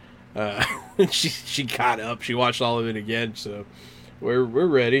rewatching. She caught up. She watched all of it again. So we're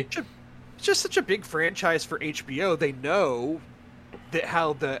ready. It's just such a big franchise for HBO. They know that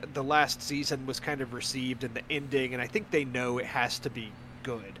how the last season was kind of received and the ending, and I think they know it has to be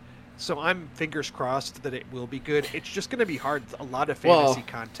good. So I'm fingers crossed that it will be good. It's just going to be hard. A lot of fantasy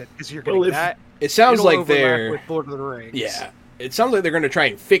content because you're getting that. It sounds It'll like overlap they're with Lord of the Rings. yeah. It sounds like they're going to try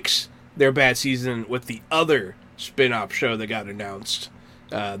and fix their bad season with the other spin-off show that got announced,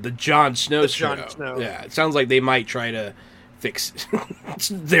 the Jon Snow show. Jon Snow. Yeah, it sounds like they might try to fix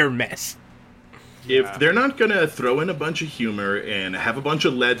their mess. If they're not gonna throw in a bunch of humor and have a bunch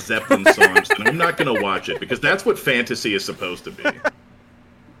of Led Zeppelin songs, then I'm not gonna watch it because that's what fantasy is supposed to be.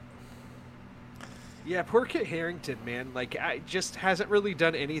 Yeah, poor Kit Harington, man. Like, I just hasn't really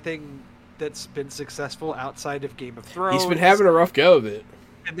done anything that's been successful outside of Game of Thrones. He's been having a rough go of it.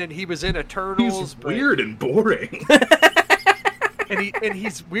 and then he was in Eternals. He's but- weird and boring. and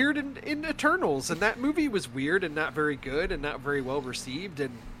he's weird in Eternals, and that movie was weird and not very good and not very well received.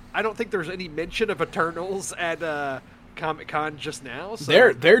 And I don't think there's any mention of Eternals at Comic Con just now. So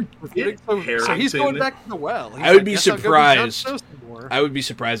They're so he's going back to the well. He's I would be "Guess I'll go Jon surprised. Snow some more." I would be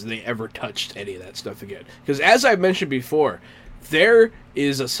surprised if they ever touched any of that stuff again. Because as I mentioned before, there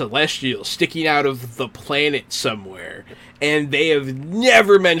is a celestial sticking out of the planet somewhere, and they have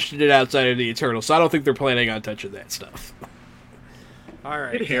never mentioned it outside of the Eternal. So I don't think they're planning on touching that stuff. All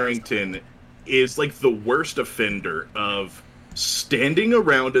right, Kit Harington is like the worst offender of standing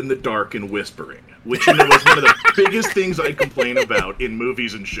around in the dark and whispering, which is one of the biggest things I complain about in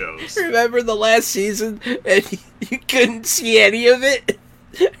movies and shows. Remember the last season, and you couldn't see any of it?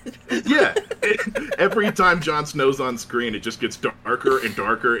 Yeah, every time Jon Snow's on screen, it just gets darker and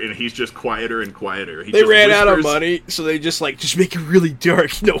darker, and he's just quieter and quieter. He They just ran out of whispers- money, so they just make it really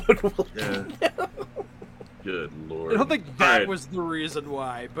dark. No one will. Yeah. Good lord. I don't think that was the reason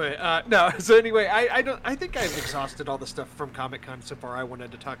why, but no. So anyway, I think I've exhausted all the stuff from Comic Con so far. I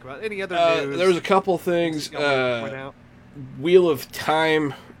wanted to talk about any other news. There was a couple things. you wanna point out? Wheel of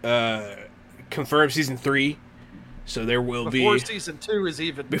Time confirmed season 3. So there will before be season 2 is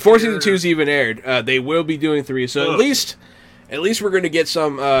even before season 2 is even aired. They will be doing 3. So at least we're going to get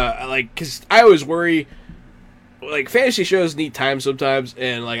some because I always worry. Like, fantasy shows need time sometimes,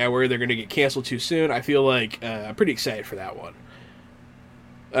 and like I worry they're going to get canceled too soon. I feel like I'm pretty excited for that one.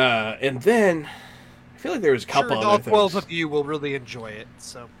 And then I feel like there was a couple other all things. 12 of you will really enjoy it.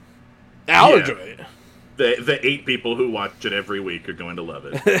 So I'll enjoy it. The 8 people who watch it every week are going to love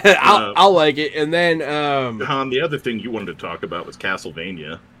it. I'll like it. And then Han, the other thing you wanted to talk about was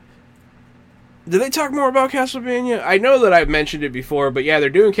Castlevania. Did they talk more about Castlevania? I know that I've mentioned it before, but yeah,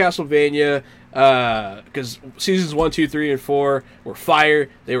 they're doing Castlevania because seasons 1, 2, 3, and 4 were fire.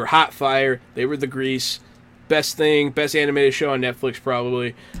 They were hot fire. They were the grease. Best animated show on Netflix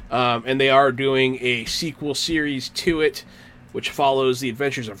probably. And they are doing a sequel series to it, which follows the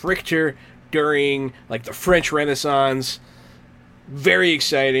adventures of Richter during like the French Renaissance. Very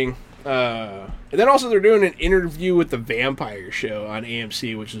exciting. And then also they're doing an interview with the vampire show on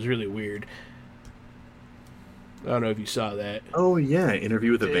AMC, which is really weird. I don't know if you saw that. Oh, yeah.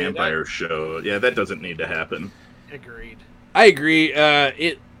 Interview with the Vampire Show. Yeah, that doesn't need to happen. Agreed. I agree.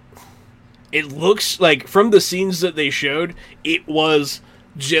 It looks like, from the scenes that they showed, it was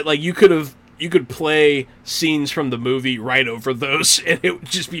like you could play scenes from the movie right over those, and it would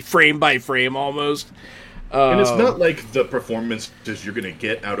just be frame by frame almost. And it's not like the performances you're going to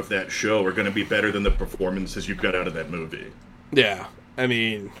get out of that show are going to be better than the performances you got out of that movie. Yeah. I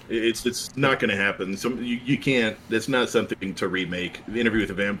mean, it's not going to happen. So you can't. It's not something to remake. The Interview with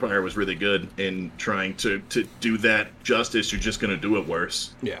the Vampire was really good, and trying to do that justice, you're just going to do it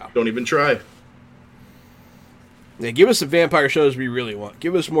worse. Yeah. Don't even try. Yeah, give us the vampire shows we really want.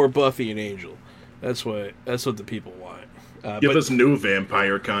 Give us more Buffy and Angel. That's what the people want. Give us new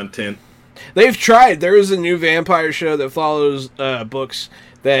vampire content. They've tried. There is a new vampire show that follows books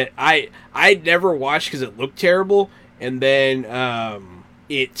that I never watched because it looked terrible. And then I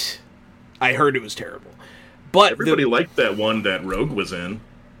heard it was terrible. But everybody liked that one that Rogue was in.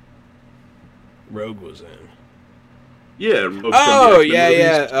 Rogue was in. Yeah. Rogue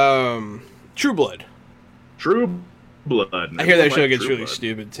yeah. True Blood. True Blood. I hear that show gets really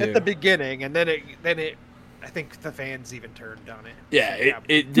stupid too. At the beginning, and then it. I think the fans even turned on it. Yeah,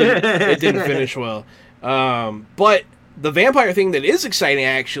 it didn't finish well. But the vampire thing that is exciting,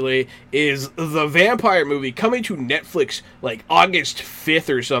 actually, is the vampire movie coming to Netflix, like, August 5th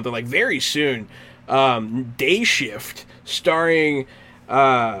or something, like, very soon. Day Shift, starring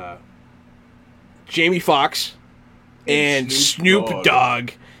Jamie Foxx and Snoop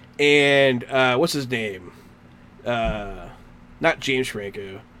Dogg and, what's his name? Not James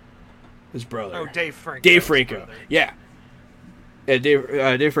Franco. His brother. Oh, Dave Franco. Dave Franco, yeah.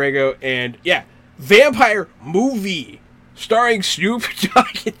 Dave Franco, and, yeah. Vampire movie starring Snoop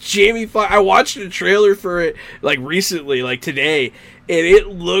Dogg and Jamie Foxx. I watched the trailer for it like recently, like today, and it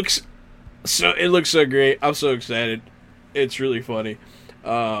looks so great. I'm so excited. It's really funny.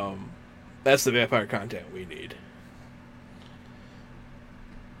 That's the vampire content we need.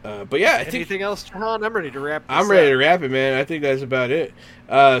 But yeah, anything else, John? I'm ready to wrap this I'm ready to wrap it, man. I think that's about it.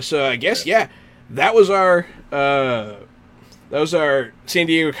 So I guess that was our San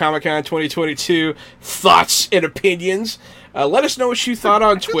Diego Comic-Con 2022 thoughts and opinions. Let us know what you thought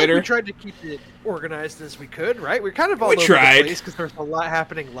on Twitter. Like we tried to keep it organized as we could, right? We're kind of all over the place because there's a lot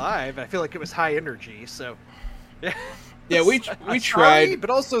happening live. I feel like it was high energy, so yeah. Yeah, we tried, sorry, but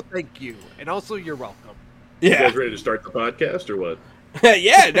also thank you, and also you're welcome. Yeah, you guys ready to start the podcast or what?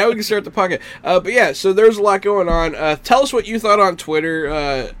 Yeah, now we can start the podcast. But yeah, so there's a lot going on. Tell us what you thought on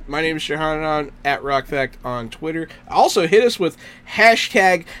Twitter. My name is Shahanan at RockFact on Twitter. Also, hit us with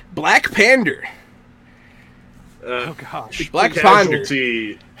hashtag Black Pander. Oh gosh, Black Pander.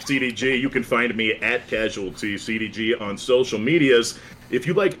 Casualty CDG. You can find me at Casualty CDG on social medias. If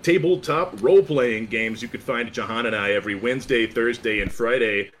you like tabletop role-playing games, you can find Jahan and I every Wednesday, Thursday, and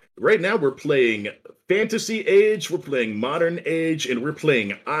Friday. Right now, we're playing Fantasy Age, we're playing Modern Age, and we're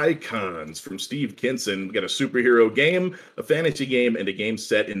playing Icons from Steve Kinson. We got a superhero game, a fantasy game, and a game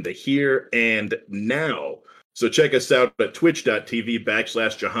set in the here and now. So check us out at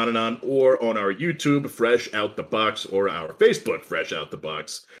twitch.tv/Johananon or on our YouTube, Fresh Out the Box, or our Facebook, Fresh Out the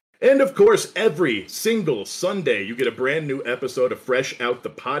Box. And of course, every single Sunday, you get a brand new episode of Fresh Out the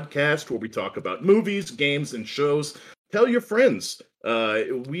Podcast, where we talk about movies, games, and shows. Tell your friends.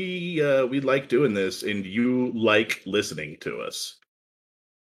 We like doing this, and you like listening to us.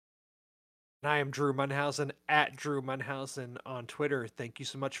 I am Drew Munhausen at Drew Munhausen on Twitter. Thank you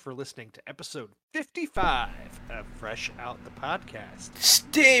so much for listening to episode 55 of Fresh Out the Podcast.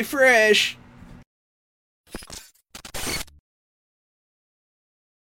 Stay fresh.